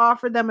does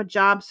offer them a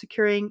job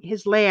securing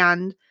his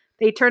land.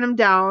 They turn him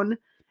down.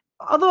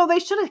 Although they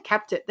should have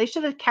kept it. They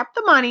should have kept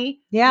the money.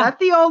 Yeah. Let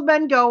the old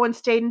men go and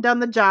stayed and done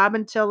the job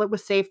until it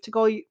was safe to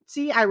go.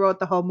 See, I wrote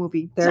the whole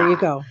movie. There you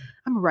go.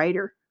 I'm a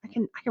writer. I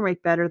can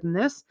write better than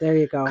this. There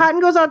you go.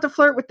 Cotton goes out to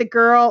flirt with the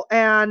girl,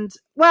 and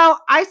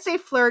I say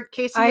flirt.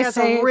 Casey has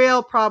a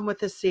real problem with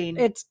this scene.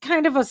 It's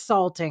kind of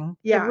assaulting.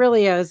 Yeah. It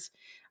really is.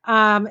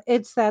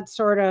 It's that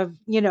sort of,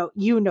 you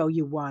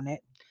want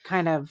it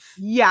kind of.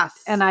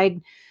 Yes. And I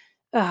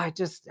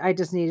just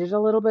needed a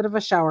little bit of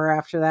a shower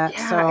after that.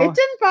 Yeah, so it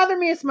didn't bother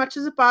me as much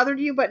as it bothered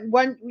you, but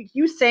when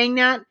you saying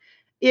that,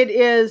 it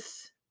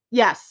is,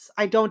 yes,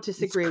 I don't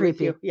disagree with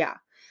you. Yeah.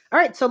 All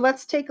right, so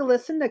let's take a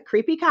listen to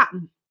Creepy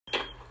Cotton.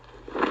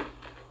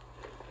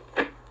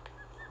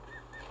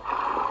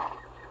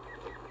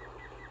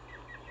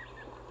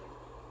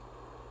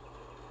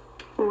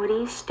 What are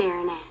you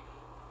staring at?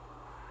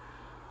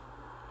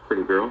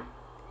 Pretty girl.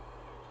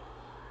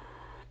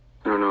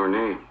 I don't know her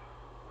name.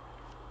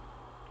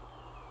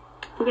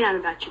 Get on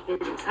about your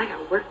business. I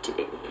got work to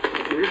do.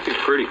 You're too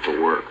pretty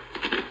for work.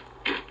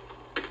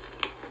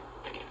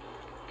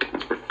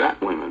 That's for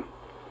fat women.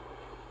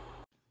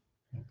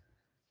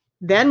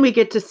 Then we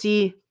get to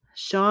see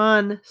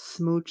Sean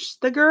smooch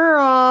the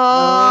girl.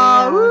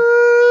 Oh,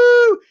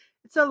 Woo!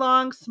 It's a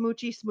long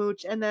smoochy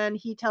smooch, and then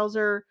he tells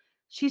her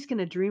she's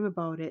gonna dream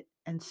about it,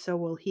 and so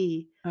will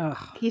he. Ugh.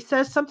 He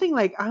says something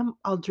like,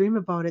 I'll dream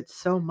about it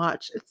so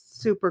much. It's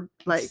super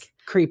It's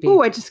creepy.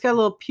 ooh, I just got a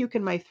little puke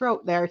in my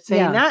throat there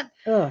saying that.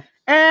 Ugh.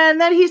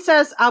 And then he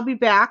says, I'll be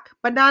back,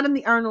 but not in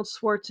the Arnold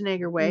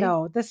Schwarzenegger way.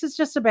 No, this is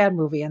just a bad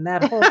movie, and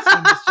that whole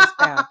scene is just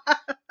bad.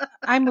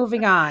 I'm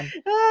moving on.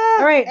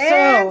 All right,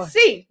 and so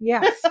scene.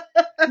 Yes.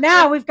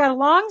 Now we've got a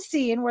long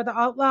scene where the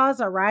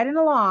outlaws are riding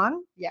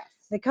along. Yes.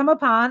 They come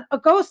upon a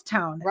ghost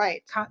town.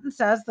 Right. Cotton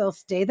says they'll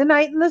stay the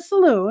night in the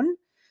saloon.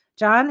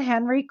 John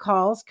Henry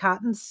calls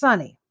Cotton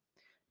Sonny.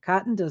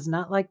 Cotton does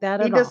not like that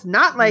at all. He does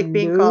not like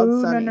being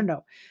called Sonny.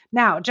 No.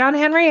 Now, John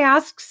Henry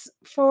asks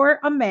for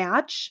a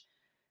match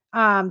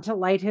to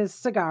light his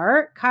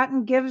cigar.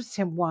 Cotton gives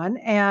him one,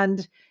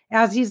 and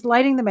as he's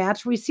lighting the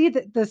match, we see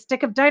the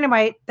stick of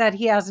dynamite that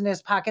he has in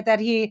his pocket that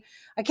I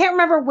can't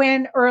remember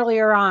when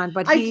earlier on,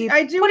 but he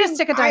put a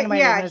stick of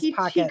dynamite in his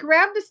pocket. He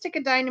grabbed a stick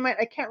of dynamite.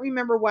 I can't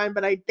remember when,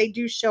 but they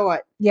do show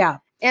it. Yeah.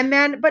 And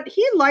then, but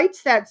he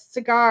lights that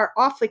cigar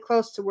awfully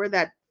close to where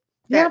that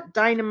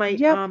dynamite.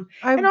 Yep.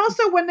 And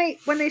also when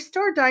they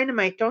store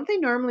dynamite, don't they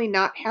normally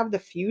not have the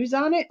fuse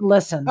on it?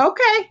 Listen.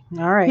 Okay.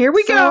 All right. Here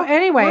we go.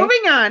 Anyway,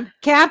 moving on.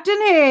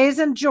 Captain Hayes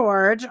and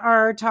George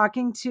are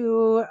talking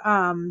to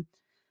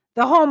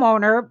the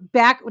homeowner.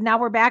 Now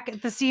we're back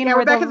at the scene. Yeah,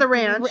 we're back at the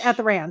ranch. At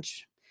the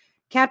ranch.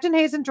 Captain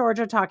Hayes and George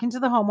are talking to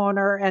the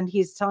homeowner, and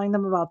he's telling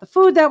them about the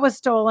food that was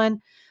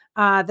stolen.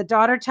 The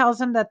daughter tells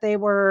him that they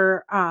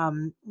were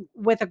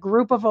with a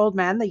group of old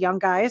men, the young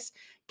guys.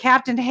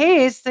 Captain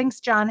Hayes thinks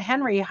John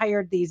Henry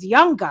hired these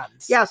young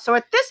guns. Yeah, so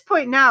at this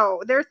point now,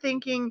 they're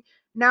thinking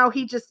now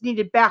he just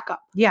needed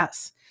backup.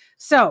 Yes.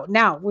 So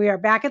now we are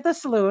back at the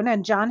saloon,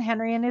 and John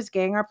Henry and his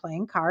gang are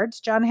playing cards.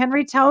 John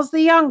Henry tells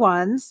the young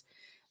ones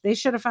they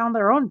should have found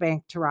their own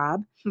bank to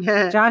rob.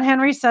 John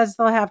Henry says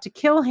they'll have to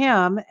kill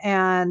him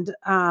and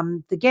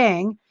the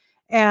gang,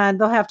 and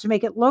they'll have to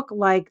make it look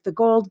like the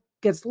gold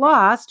gets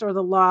lost, or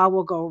the law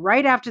will go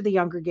right after the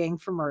younger gang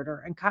for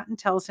murder. And Cotton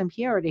tells him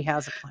he already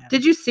has a plan.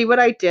 Did you see what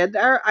I did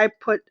there? I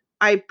put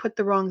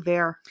the wrong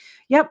there.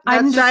 Yep.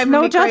 That's driving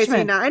me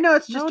crazy now. I know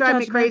it's just driving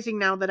me judgment. crazy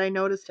now that I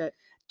noticed it.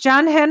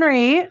 John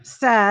Henry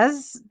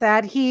says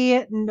that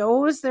he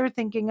knows they're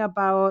thinking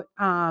about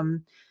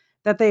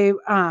that they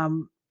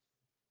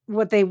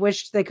what they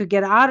wished they could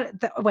get out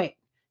of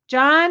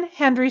John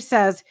Henry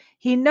says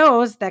he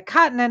knows that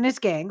Cotton and his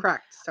gang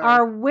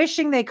are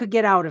wishing they could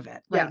get out of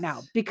it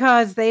now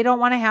because they don't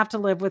want to have to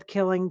live with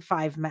killing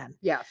 5 men.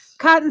 Yes.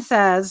 Cotton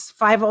says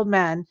 5 old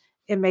men,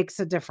 it makes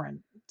a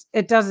difference.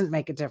 It doesn't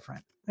make a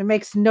difference. It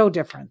makes no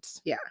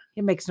difference. Yeah.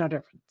 It makes no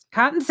difference.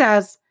 Cotton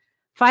says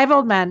 5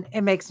 old men,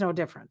 it makes no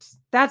difference.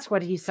 That's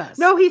what he says.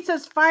 No, he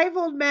says 5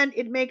 old men,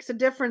 it makes a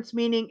difference,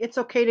 meaning it's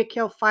okay to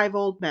kill 5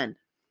 old men.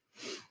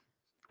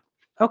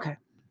 Okay.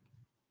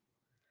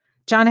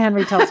 John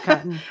Henry tells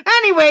Cotton.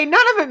 Anyway,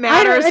 none of it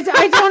matters.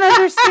 I don't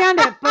understand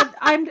it, but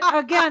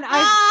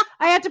I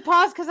had to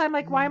pause because I'm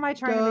like, why am I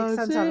trying to make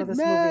sense out of this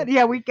movie?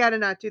 Yeah, we gotta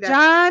not do that.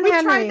 John we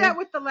Henry. tried that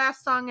with the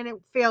last song and it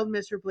failed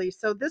miserably.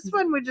 So this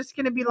one we're just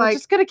gonna be We're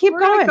just gonna keep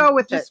going. Go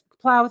with just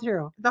it. Plow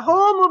through. The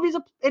whole movie's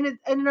in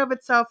and of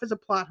itself is a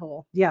plot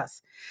hole.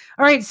 Yes.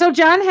 All right. So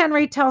John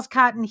Henry tells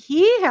Cotton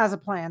he has a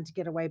plan to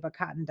get away, but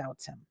Cotton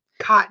doubts him.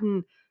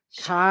 Cotton,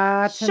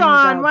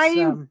 Sean,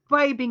 why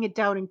are you being a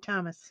doubting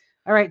Thomas?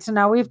 All right. So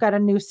now we've got a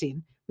new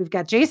scene. We've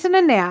got Jason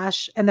and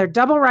Nash, and they're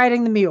double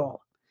riding the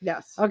mule.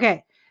 Yes.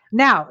 Okay.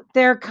 Now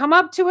they're come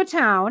up to a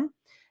town,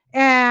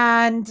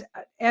 and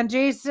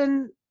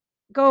Jason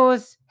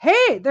goes,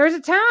 "Hey, there's a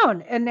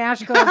town," and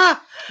Nash goes,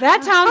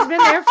 "That town's been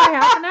there for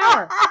half an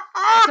hour."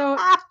 So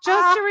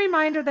just a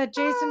reminder that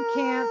Jason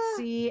can't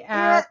see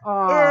at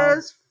all. It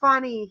is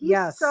funny.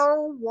 He's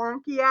so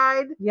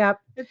wonky-eyed. Yep.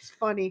 It's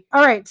funny.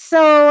 All right.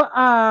 So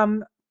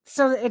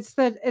so it's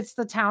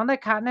the town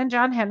that Cotton and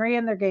John Henry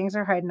and their gangs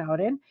are hiding out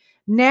in.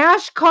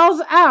 Nash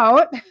calls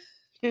out.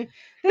 They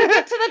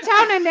get to the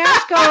town and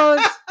Nash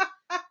goes,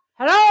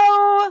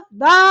 "Hello,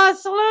 the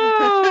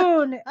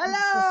saloon."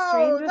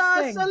 Hello,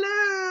 the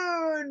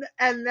saloon.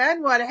 And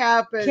then what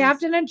happens?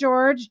 Captain and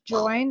George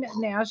join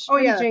Nash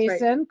and that's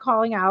Jason right.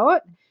 calling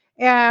out.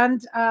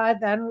 And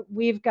then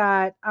we've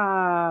got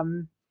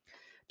John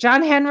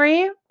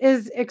Henry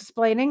is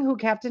explaining who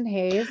Captain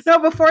Hayes. No,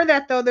 before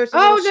that though, there's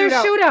there's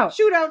shootout.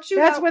 Shootout.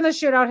 That's when the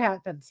shootout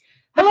happens.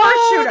 The Hello, first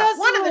shootout. the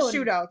One of the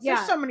saloon. shootouts. Yeah.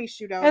 There's so many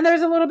shootouts. And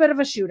there's a little bit of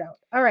a shootout.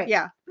 All right.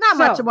 Yeah. Not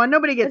much of one.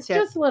 Nobody gets It's hit.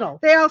 just little.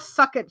 They all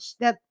suck at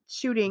that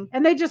shooting.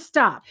 And they just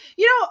stop.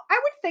 You know, I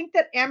would think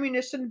that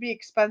ammunition would be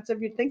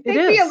expensive. You'd think It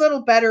they'd be a is. little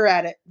better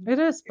at it. It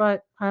is,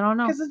 but I don't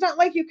know. Because it's not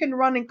like you can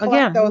run and collect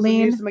Again, those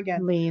lean, and use them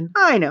again. lean.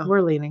 I know.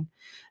 We're leaning.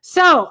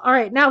 So, all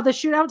right, now the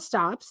shootout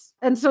stops.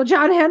 And so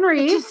John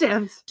Henry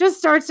just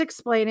starts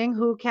explaining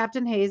who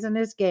Captain Hayes and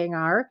his gang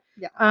are.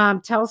 Yeah.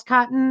 Tells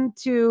Cotton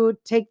to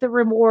take the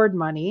reward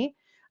money.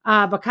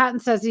 But Cotton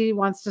says he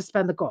wants to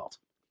spend the gold.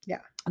 Yeah.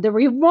 The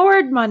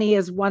reward money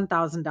is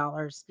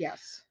 $1,000.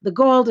 Yes. The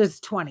gold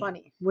is 20.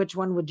 20. Which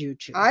one would you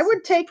choose? I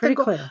would take pretty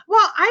the gold. clear.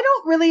 Well, I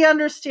don't really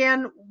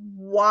understand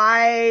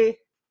why.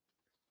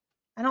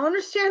 I don't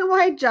understand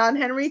why John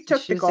Henry took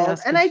the She's gold.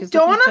 asking. And I She's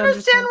don't looking to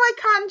understand understand. why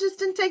Cotton just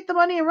didn't take the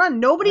money and run.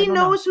 Nobody I don't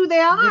know. knows who they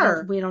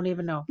are. We don't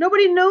even know.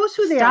 Nobody knows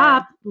who they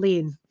Stop. are.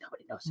 Lean.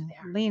 Nobody knows who they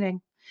are.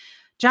 Leaning.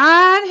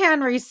 John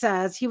Henry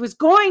says he was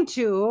going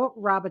to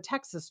rob a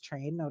Texas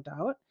train, no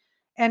doubt.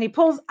 And he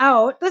pulls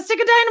out the stick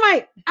of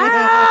dynamite.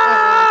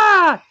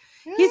 Ah!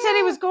 He said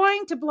he was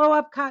going to blow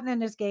up Cotton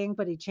and his gang,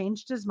 but he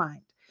changed his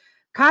mind.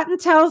 Cotton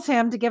tells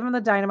him to give him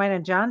the dynamite,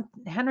 and John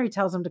Henry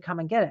tells him to come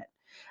and get it.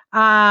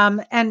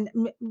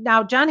 And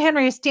now John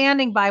Henry is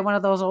standing by one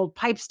of those old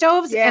pipe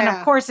stoves, and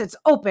of course it's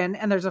open,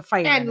 and there's a fire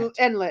in it.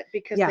 And lit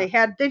because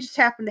they just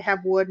happen to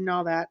have wood and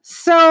all that.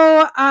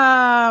 So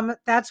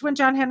that's when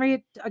John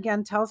Henry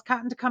again tells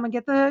Cotton to come and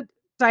get the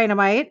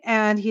dynamite,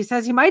 and he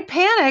says he might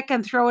panic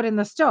and throw it in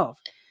the stove.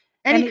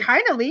 And he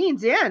kind of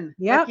leans in,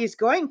 like he's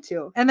going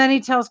to. And then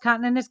he tells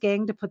Cotton and his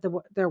gang to put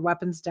their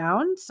weapons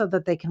down so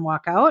that they can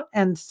walk out.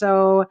 And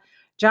so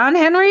John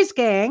Henry's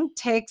gang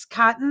takes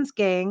Cotton's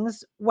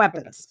gang's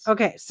weapons.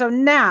 Okay, so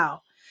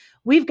now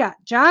we've got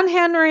John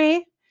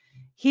Henry.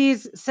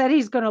 He's said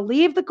he's going to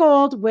leave the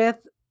gold with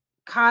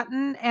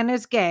Cotton and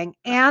his gang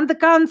and the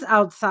guns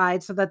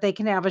outside so that they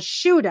can have a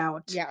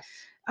shootout. Yes.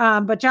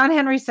 But John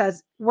Henry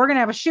says, we're going to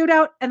have a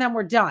shootout and then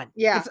we're done.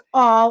 Yeah. It's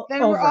all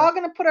Then over. we're all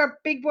going to put our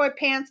big boy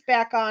pants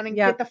back on and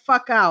get the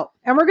fuck out.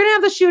 And we're going to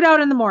have the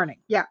shootout in the morning.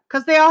 Yeah.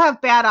 Because they all have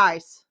bad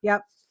eyes.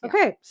 Yep. Yeah.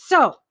 Okay.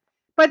 So.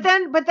 But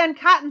then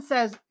Cotton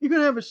says, you're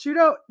going to have a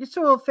shootout? You're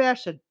so old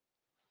fashioned.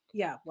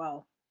 Yeah.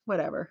 Well,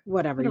 whatever.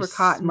 You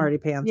Cotton. smarty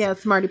pants. Yeah.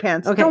 Smarty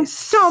pants. Okay.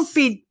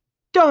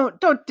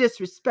 Don't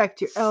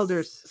disrespect your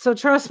elders. So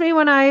trust me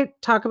when I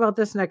talk about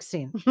this next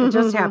scene. It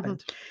just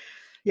happened.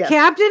 Yes.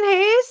 Captain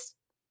Hayes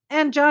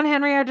and John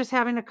Henry are just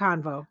having a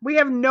convo. We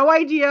have no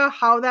idea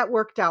how that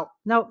worked out.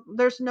 Nope.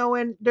 There's no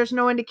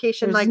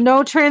indication. There's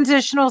no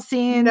transitional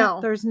scene. No.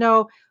 There's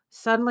no.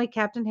 Suddenly,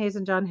 Captain Hayes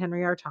and John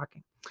Henry are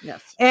talking.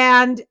 Yes.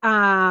 And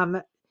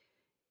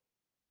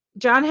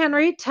John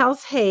Henry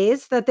tells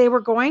Hayes that they were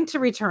going to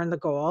return the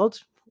gold.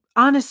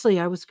 Honestly,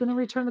 I was going to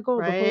return the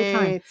gold the whole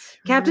time.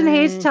 Captain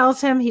Hayes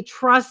tells him he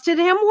trusted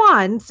him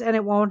once and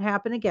it won't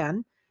happen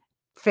again.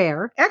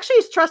 Fair. Actually,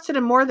 he's trusted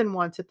him more than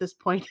once at this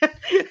point.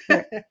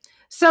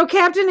 So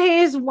Captain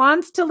Hayes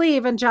wants to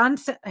leave, and John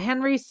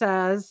Henry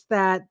says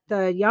that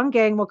the young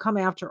gang will come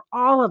after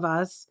all of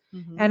us,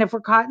 and if we're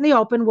caught in the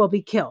open, we'll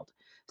be killed.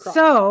 Correct.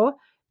 So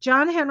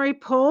John Henry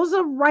pulls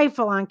a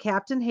rifle on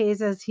Captain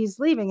Hayes as he's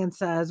leaving and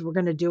says, we're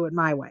going to do it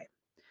my way.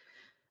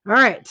 All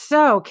right,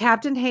 so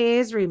Captain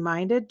Hayes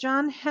reminded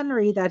John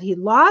Henry that he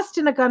lost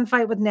in a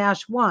gunfight with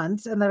Nash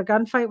once, and that a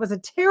gunfight was a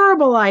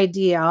terrible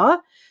idea.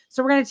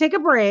 So we're going to take a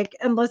break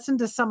and listen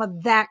to some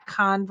of that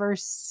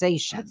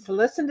conversation. Let's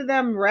listen to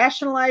them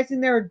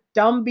rationalizing their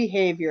dumb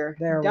behavior.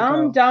 There we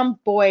go. Dumb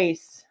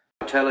boys.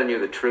 I'm telling you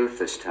the truth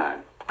this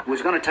time.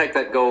 was going to take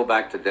that gold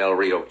back to Del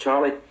Rio.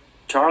 Charlie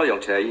will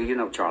tell you. You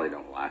know Charlie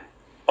don't lie.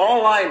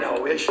 All I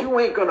know is you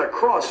ain't gonna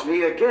cross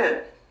me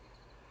again.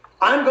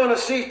 I'm gonna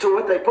see to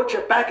it they put you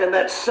back in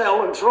that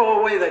cell and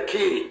throw away the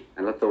key.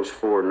 And let those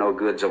 4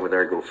 no-goods over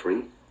there go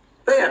free.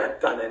 They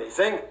haven't done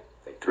anything.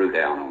 They threw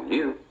down on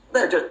you.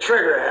 They're just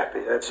trigger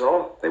happy, that's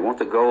all. They want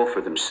the gold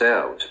for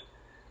themselves.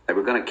 They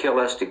were going to kill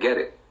us to get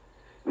it.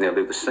 And they'll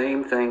do the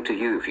same thing to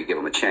you if you give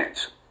them a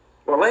chance.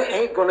 Well, they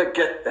ain't gonna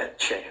get that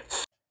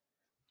chance.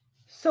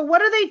 So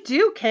what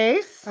do,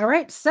 Case? All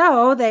right,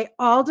 so they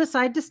all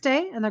decide to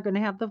stay, and they're going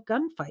to have the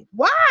gunfight.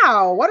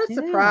 Wow, what a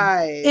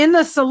surprise. In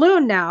the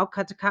saloon now,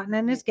 cut to Cotton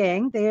and his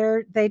gang.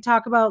 They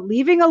talk about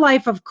leaving a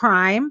life of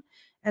crime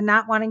and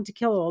not wanting to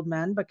kill old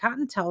men, but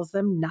Cotton tells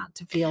them not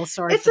to feel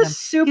sorry for them.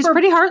 He's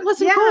pretty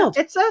heartless and cold.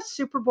 It's a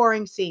super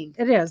boring scene.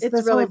 It is.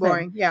 It's really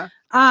boring. Yeah.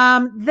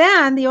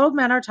 Then the old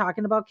men are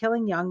talking about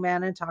killing young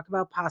men and talk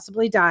about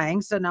possibly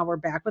dying. So now we're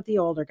back with the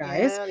older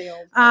guys. Yeah, the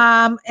old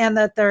and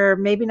that they're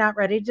maybe not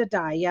ready to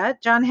die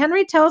yet. John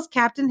Henry tells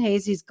Captain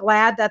Hayes he's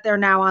glad that they're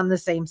now on the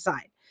same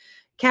side.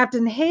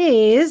 Captain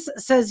Hayes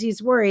says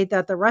he's worried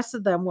that the rest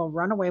of them will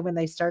run away when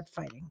they start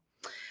fighting.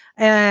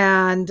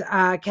 And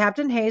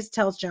Captain Hayes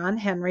tells John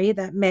Henry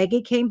that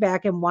Maggie came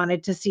back and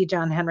wanted to see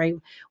John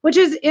Henry, which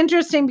is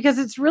interesting because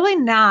it's really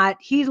not.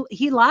 He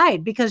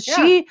lied because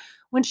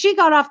when she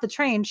got off the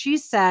train, she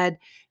said,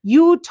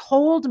 "You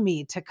told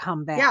me to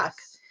come back."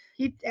 Yes,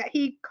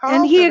 he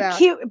called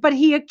her but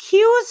he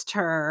accused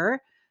her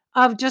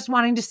of just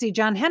wanting to see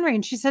John Henry,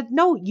 and she said,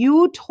 "No,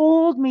 you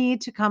told me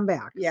to come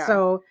back." Yeah.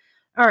 So,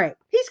 all right,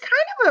 he's kind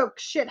of a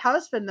shit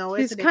husband, though.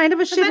 He's isn't he? kind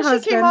of a shit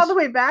husband. She came all the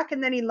way back,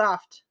 and then he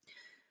left.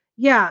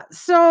 Yeah.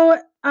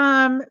 So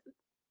then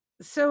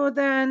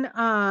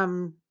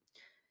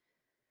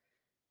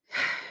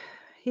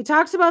he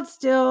talks about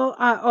still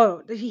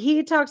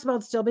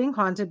being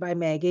haunted by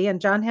Maggie, and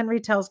John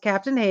Henry tells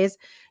Captain Hayes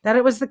that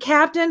it was the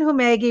captain who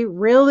Maggie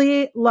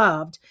really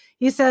loved.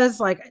 He says,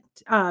 like,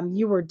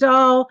 you were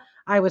dull,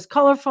 I was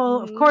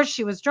colorful. Mm-hmm. Of course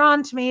she was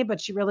drawn to me, but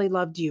she really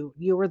loved you.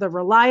 You were the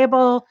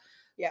reliable,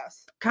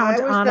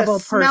 honorable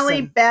person.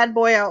 Smelly bad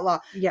boy outlaw.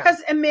 Yeah.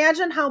 Because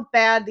imagine how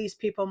bad these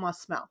people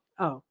must smell.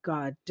 Oh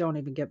God, don't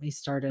even get me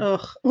started.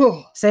 Ugh.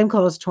 Ugh. Same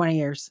clothes, 20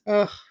 years.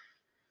 Ugh.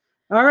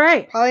 All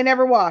right. Probably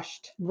never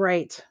washed.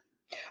 Right.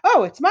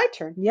 Oh, it's my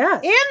turn.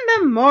 Yes. In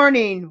the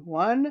morning,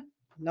 one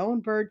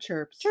lone bird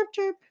chirps. Chirp,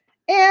 chirp.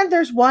 And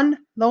there's one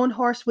lone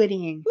horse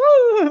whinnying.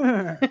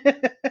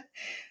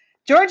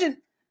 George and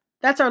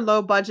that's our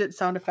low budget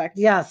sound effects.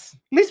 Yes.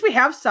 At least we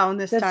have sound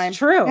this time. That's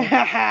true.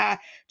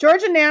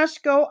 George and Nash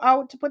go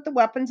out to put the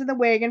weapons in the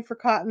wagon for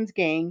Cotton's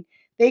gang.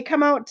 They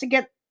come out to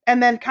get,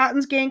 and then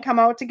Cotton's gang come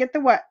out to get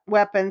the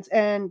weapons,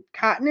 and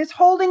Cotton is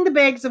holding the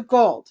bags of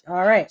gold.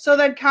 All right. So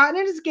then Cotton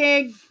and his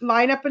gang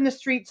line up in the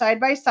street side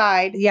by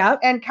side.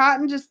 Yep. And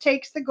Cotton just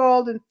takes the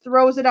gold and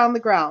throws it on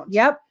the ground.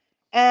 Yep.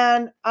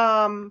 And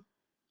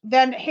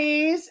then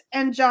Hayes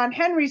and John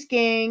Henry's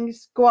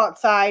gangs go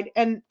outside,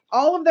 and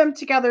all of them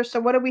together.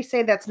 So what do we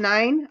say? That's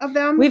 9 of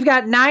them? We've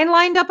got 9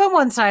 lined up on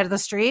one side of the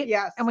street.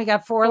 Yes. And we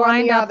got 4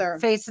 lined up other.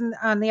 facing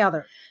on the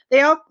other.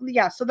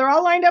 So they're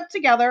all lined up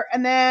together,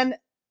 and then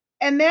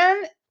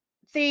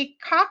they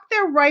cock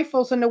their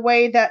rifles in a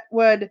way that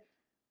would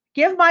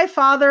give my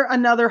father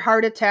another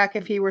heart attack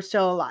if he were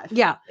still alive.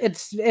 Yeah.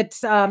 It's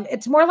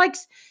more like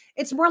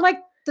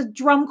the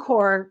drum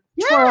corps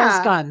twirls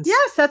guns.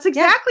 Yes, that's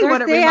exactly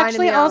what it reminded me of. They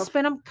actually all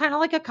spin them kind of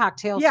like a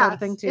cocktail sort of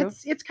thing too.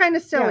 It's kind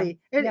of silly.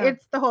 Yeah.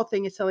 It's the whole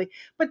thing is silly.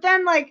 But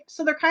then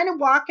so they're kind of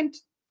walking.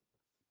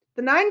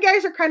 The 9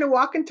 guys are kind of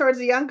walking towards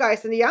the young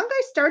guys, and the young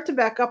guys start to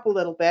back up a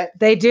little bit.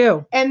 They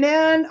do. And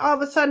then all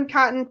of a sudden,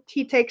 Cotton,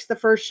 he takes the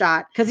first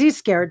shot. Because he's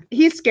scared.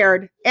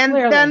 And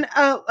Clearly. then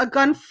a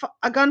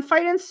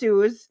gunfight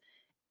ensues,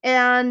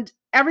 and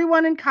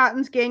everyone in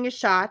Cotton's gang is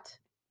shot.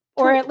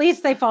 Or at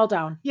least they fall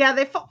down. Yeah,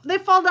 they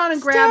fall down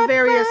and grab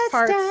various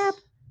parts. Step,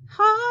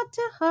 heart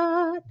to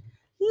heart,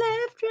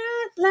 left,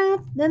 right,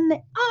 left, then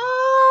they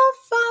all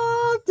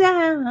fall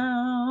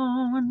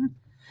down.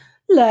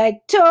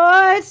 Like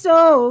toy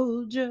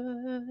soldiers.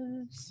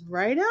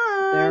 Right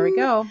on. There we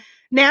go.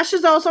 Nash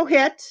is also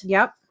hit.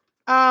 Yep.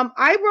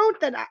 I wrote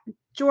that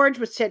George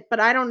was hit, but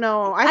I don't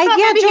know. I thought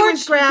maybe George he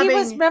was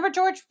grabbing. remember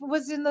George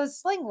was in the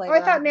sling later. Oh,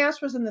 I thought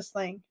Nash was in the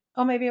sling.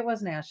 Oh, maybe it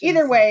was Nash.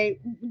 Either way,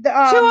 2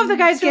 of the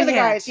guys get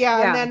hit.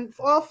 Yeah, and then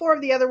all 4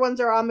 of the other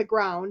ones are on the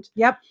ground.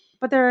 Yep.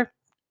 But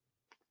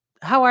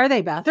how are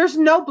they, Beth? There's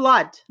no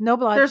blood. No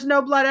blood. There's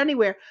no blood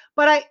anywhere.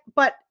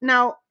 But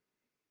now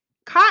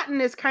Cotton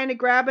is kind of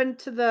grabbing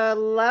to the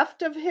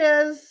left of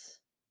his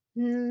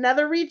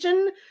nether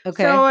region.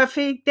 Okay. So if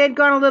they'd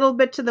gone a little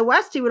bit to the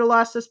west, he would have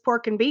lost his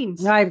pork and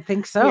beans. I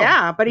think so.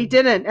 Yeah, but he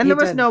didn't. And there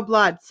was no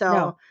blood. So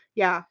no.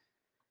 Yeah.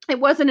 It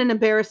wasn't an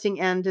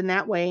embarrassing end in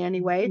that way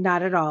anyway.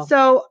 Not at all.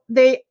 So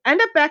they end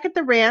up back at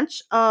the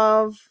ranch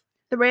of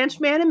the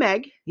ranch man and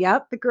Meg.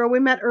 Yep. The girl we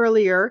met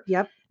earlier.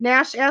 Yep.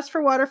 Nash asked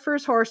for water for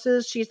his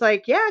horses. She's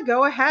like, yeah,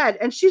 go ahead.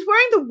 And she's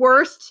wearing the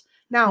worst.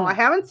 Now, I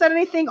haven't said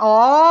anything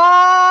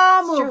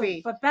all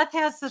movie. True, but Beth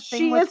has this thing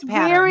she with is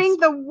wearing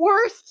the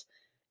worst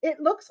it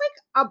looks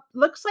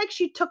like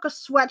she took a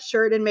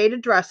sweatshirt and made a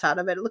dress out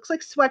of it. It looks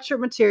like sweatshirt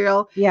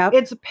material. Yeah.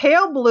 It's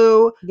pale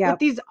blue Yep. with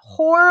these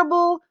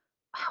horrible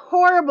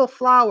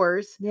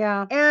flowers.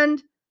 Yeah.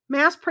 And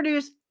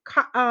mass-produced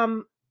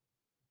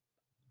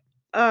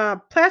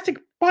plastic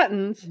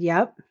buttons.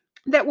 Yep.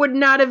 That would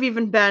not have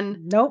even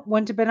been. Nope,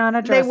 wouldn't have been on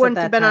a dress. They wouldn't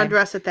have been on a time.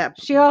 dress at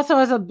that. She also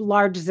has a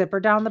large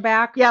zipper down the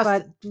back. Yes.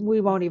 But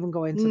we won't even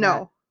go into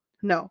that.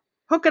 No.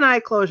 Hook and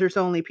eye closures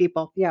only,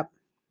 people. Yep.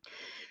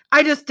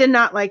 I just did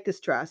not like this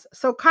dress.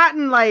 So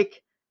Cotton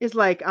is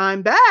like,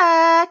 I'm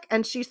back.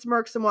 And she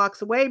smirks and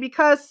walks away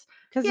because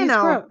you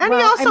know, and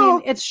he also,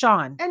 it's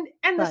Sean.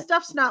 And the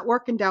stuff's not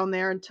working down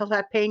there until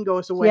that pain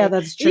goes away. Yeah,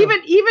 that's true.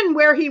 Even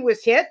where he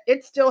was hit,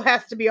 it still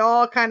has to be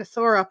all kind of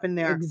sore up in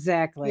there.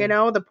 Exactly. You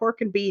know, the pork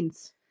and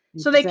beans.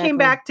 So they came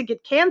back to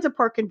get cans of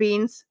pork and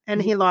beans,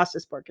 and he lost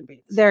his pork and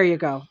beans. There you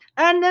go.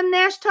 And then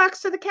Nash talks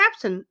to the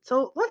captain.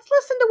 So let's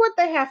listen to what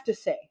they have to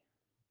say.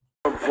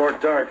 Before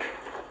dark.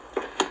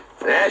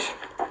 Nash,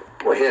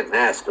 go ahead and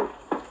ask him.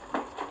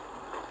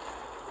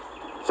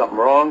 Something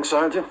wrong,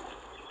 Sergeant?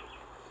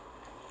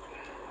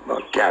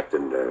 Well,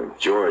 Captain,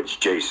 George,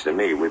 Jason, and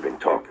me, we've been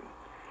talking.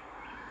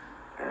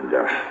 And,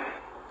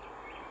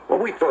 well,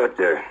 we thought,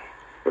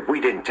 if we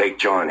didn't take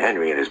John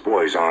Henry and his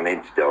boys on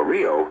into Del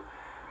Rio,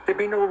 there'd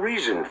be no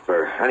reason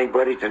for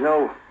anybody to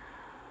know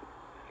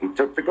he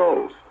took the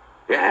gold.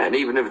 Yeah, and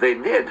even if they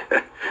did,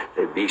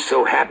 they'd be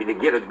so happy to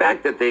get it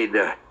back that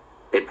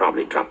they'd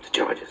probably drop the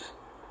charges.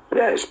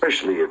 Yeah,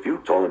 especially if you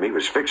told him he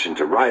was fixing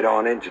to ride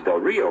on into Del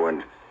Rio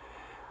and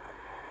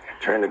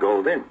turn the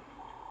gold in.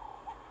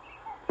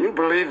 You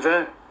believe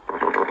that?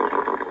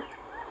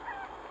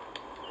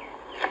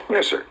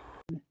 Yes, sir.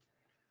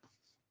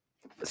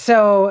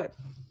 So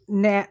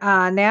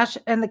Nash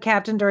and the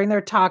captain, during their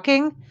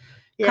talking,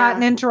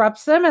 Cotton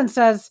interrupts them and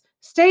says,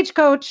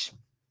 "Stagecoach."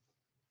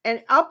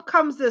 And up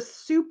comes this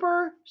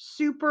super,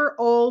 super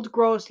old,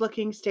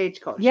 gross-looking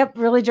stagecoach. Yep,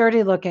 really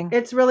dirty looking.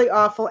 It's really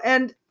awful.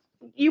 And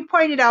you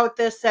pointed out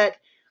that,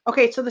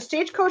 okay, so the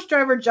stagecoach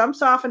driver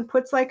jumps off and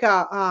puts like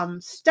a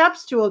step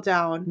stool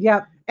down.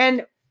 Yep.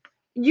 And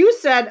you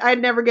said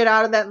I'd never get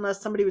out of that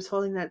unless somebody was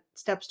holding that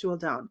step stool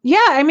down.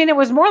 Yeah, I mean, it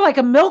was more like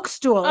a milk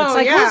stool. It's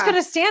like, who's going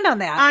to stand on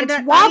that?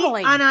 It's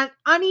wobbling. On an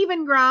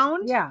uneven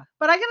ground. Yeah.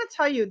 But I got to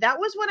tell you, that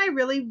was when I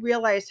really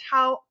realized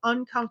how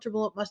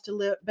uncomfortable it must have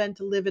been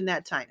to live in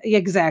that time.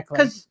 Exactly.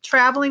 Because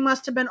traveling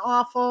must have been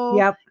awful.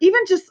 Yep.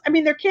 Even just, I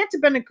mean, there can't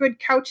have been a good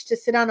couch to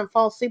sit on and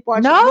fall asleep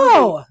watching a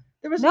movie.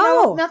 There was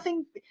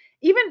nothing.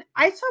 Even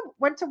I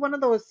went to one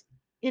of those,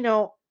 you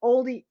know,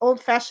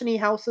 old-fashioned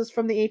houses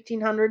from the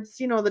 1800s,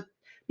 you know, the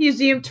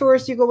museum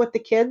tours you go with the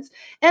kids,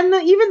 and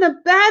even the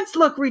beds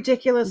look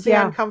ridiculously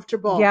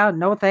uncomfortable. Yeah,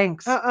 no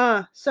thanks. So it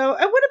would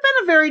have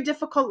been a very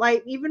difficult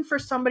life, even for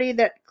somebody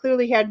that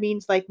clearly had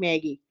means like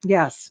Maggie.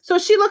 Yes. So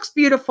she looks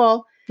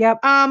beautiful. Yep.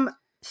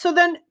 So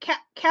then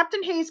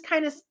Captain Hayes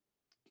kind of,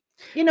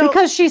 you know,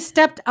 because she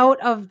stepped out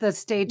of the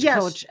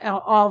stagecoach,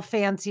 all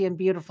fancy and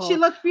beautiful. She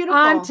looked beautiful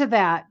onto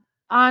that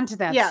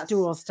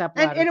stool step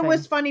ladder and it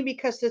was funny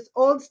because this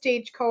old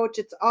stagecoach,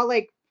 it's all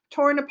like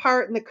torn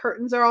apart and the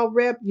curtains are all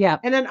ripped. Yeah.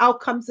 And then out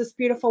comes this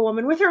beautiful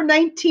woman with her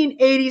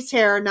 1980s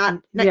hair,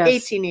 not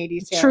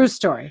 1880s hair. True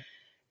story.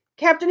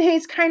 Captain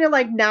Hayes kind of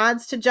like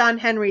nods to John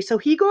Henry. So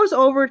he goes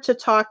over to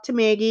talk to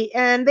Maggie,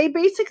 and they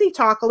basically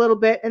talk a little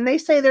bit and they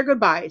say their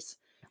goodbyes.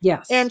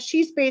 Yes. And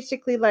she's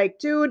basically like,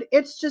 dude,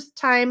 it's just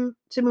time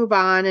to move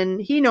on.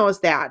 And he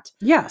knows that.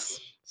 Yes.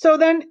 So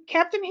then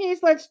Captain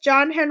Hayes lets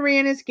John Henry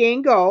and his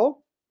gang go.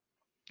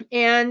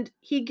 And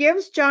he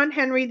gives John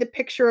Henry the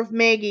picture of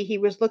Maggie he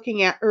was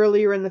looking at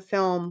earlier in the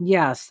film.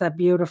 Yes, that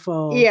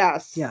beautiful.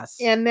 Yes. Yes.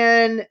 And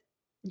then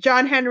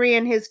John Henry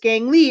and his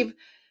gang leave.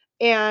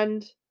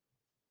 And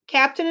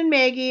Captain and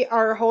Maggie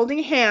are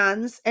holding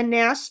hands. And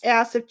Nash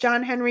asks if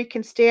John Henry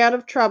can stay out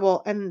of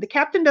trouble. And the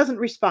captain doesn't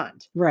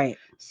respond. Right.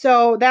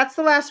 So that's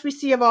the last we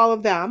see of all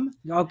of them.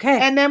 Okay.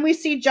 And then we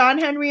see John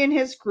Henry and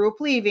his group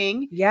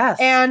leaving. Yes.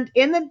 And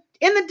in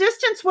the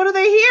distance, what do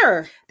they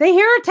hear? They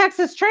hear a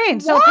Texas train.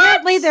 So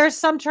apparently there's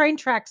some train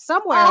tracks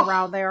somewhere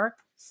around there.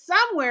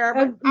 Somewhere,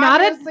 but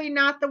obviously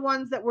not the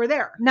ones that were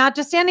there. Not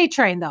just any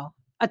train, though.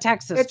 A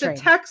Texas train.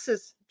 It's a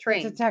Texas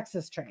train. It's a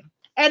Texas train.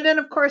 And then,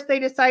 of course, they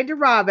decide to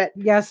rob it.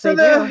 Yes, they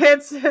do.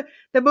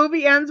 The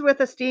movie ends with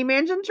a steam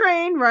engine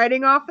train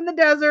riding off in the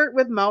desert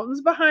with mountains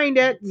behind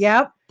it.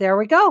 Yep, there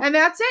we go. And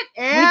that's it.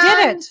 And we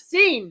did it.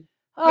 Scene.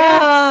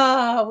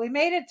 Oh, we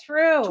made it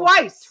through.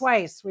 Twice.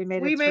 We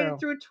made it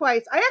through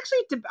twice. I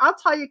actually, I'll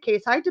tell you,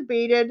 Case, I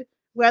debated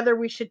whether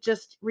we should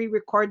just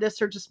re-record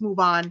this or just move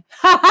on.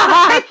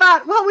 I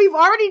thought, well, we've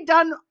already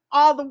done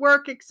all the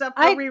work except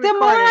for re-recording. The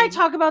more I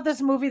talk about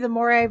this movie, the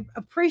more I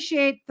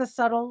appreciate the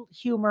subtle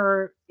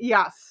humor.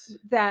 Yes.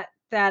 That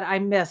I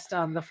missed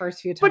on the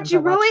first few times. But you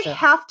really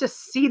have to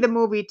see the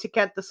movie to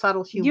get the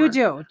subtle humor. You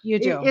do.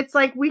 It's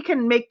like we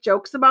can make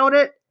jokes about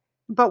it,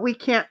 but we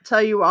can't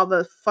tell you all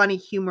the funny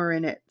humor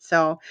in it.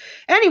 So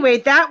anyway,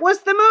 that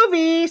was the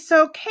movie.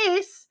 So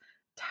Case,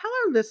 tell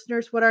our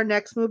listeners what our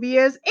next movie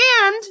is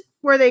and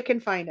where they can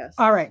find us.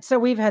 All right. So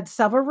we've had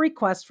several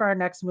requests for our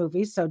next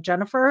movie. So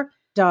Jennifer,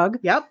 Doug,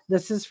 Yep.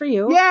 this is for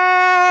you.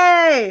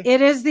 Yay!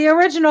 It is the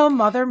original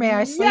Mother May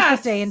I Sleep Yes.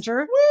 with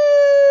Danger.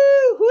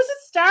 Woo! Who's it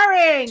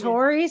starring?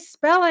 Tori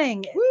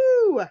Spelling.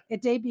 Woo!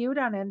 It debuted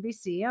on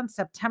NBC on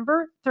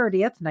September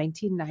 30th,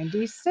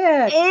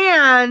 1996.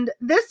 And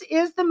this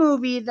is the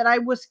movie that I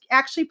was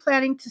actually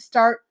planning to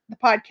start the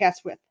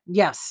podcast with.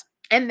 Yes.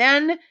 And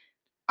then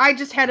I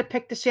just had to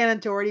pick the Shannon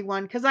Doherty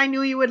one because I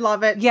knew you would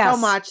love it Yes,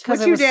 so much. 'cause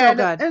Which it you was so did.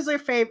 good. It was your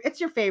favorite. It's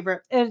your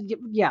favorite.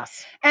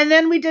 Yes. And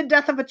then we did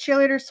Death of a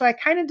Cheerleader, so I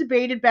kind of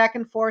debated back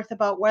and forth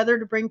about whether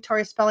to bring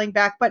Tori Spelling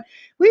back, but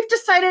we've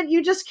decided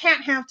you just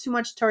can't have too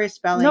much Tori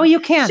Spelling. No, you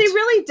can't. She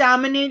really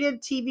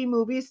dominated TV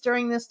movies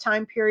during this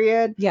time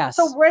period. Yes.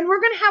 So when we're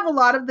going to have a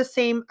lot of the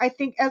same, I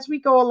think as we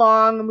go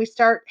along and we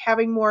start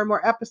having more and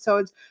more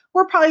episodes,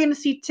 we're probably going to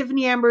see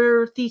Tiffany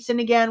Amber Thiessen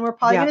again. We're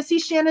probably Yeah. going to see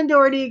Shannon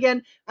Doherty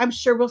again. I'm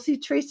sure we'll see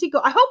Tracy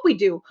Gold. I hope we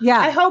do. Yeah.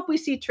 I hope we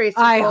see Tracy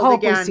I Gold hope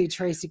again. we see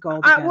Tracy Gold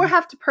again. We'll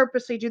have to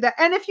purposely do that.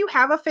 And if you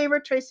have a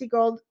favorite Tracy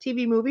Gold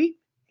TV movie,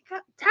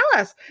 tell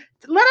us.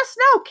 Let us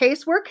know,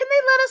 Case. Where can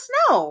they let us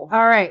know?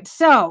 All right.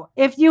 So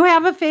if you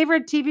have a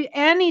favorite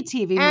any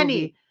TV Any.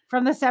 movie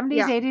from the 70s,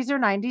 Yeah. 80s, or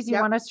 90s you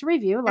Yep. want us to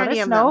review, let Any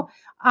us of know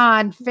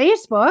on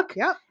Facebook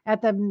Yep.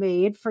 at the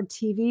Made for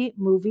TV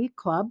Movie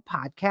Club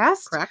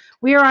podcast. Correct.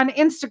 We are on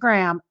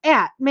Instagram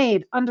at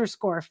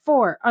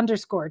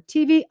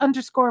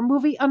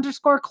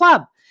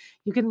made_for_TV_movie_club.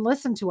 You can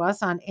listen to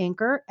us on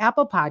Anchor,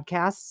 Apple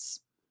Podcasts,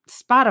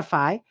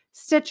 Spotify,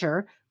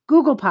 Stitcher,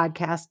 Google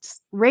Podcasts,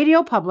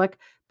 Radio Public,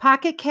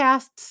 Pocket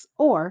Casts,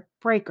 or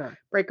Breaker.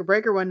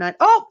 Breaker one night.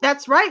 Oh,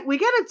 that's right. We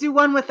got to do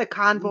one with a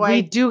convoy.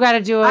 We do got to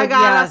do it. I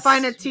gotta yes.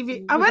 find a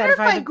TV. I We wonder gotta if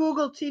I find a-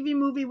 Google TV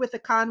movie with a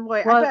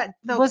convoy. Well, I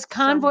bet was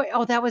Convoy?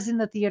 Oh, that was in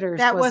the theaters.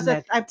 That was wasn't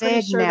it? I'm pretty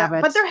Dag sure that.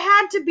 nabbit. But there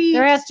had to be.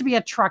 There has to be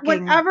a trucking.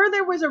 Whenever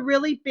there was a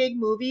really big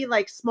movie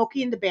like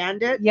Smokey and the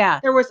Bandit, Yeah.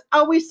 there was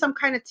always some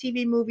kind of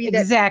TV movie that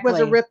Exactly. was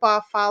a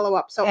rip-off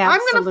follow-up. So I'm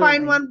going to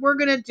find Absolutely. one. We're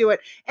going to do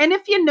it. And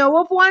if you know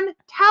of one,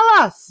 tell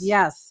us.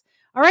 Yes.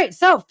 All right.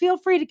 So feel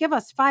free to give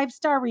us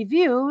 5-star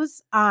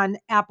reviews on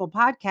Apple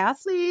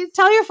Podcasts. Please.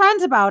 Tell your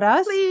friends about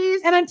us.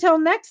 Please. And until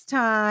next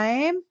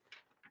time,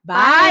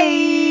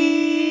 Bye.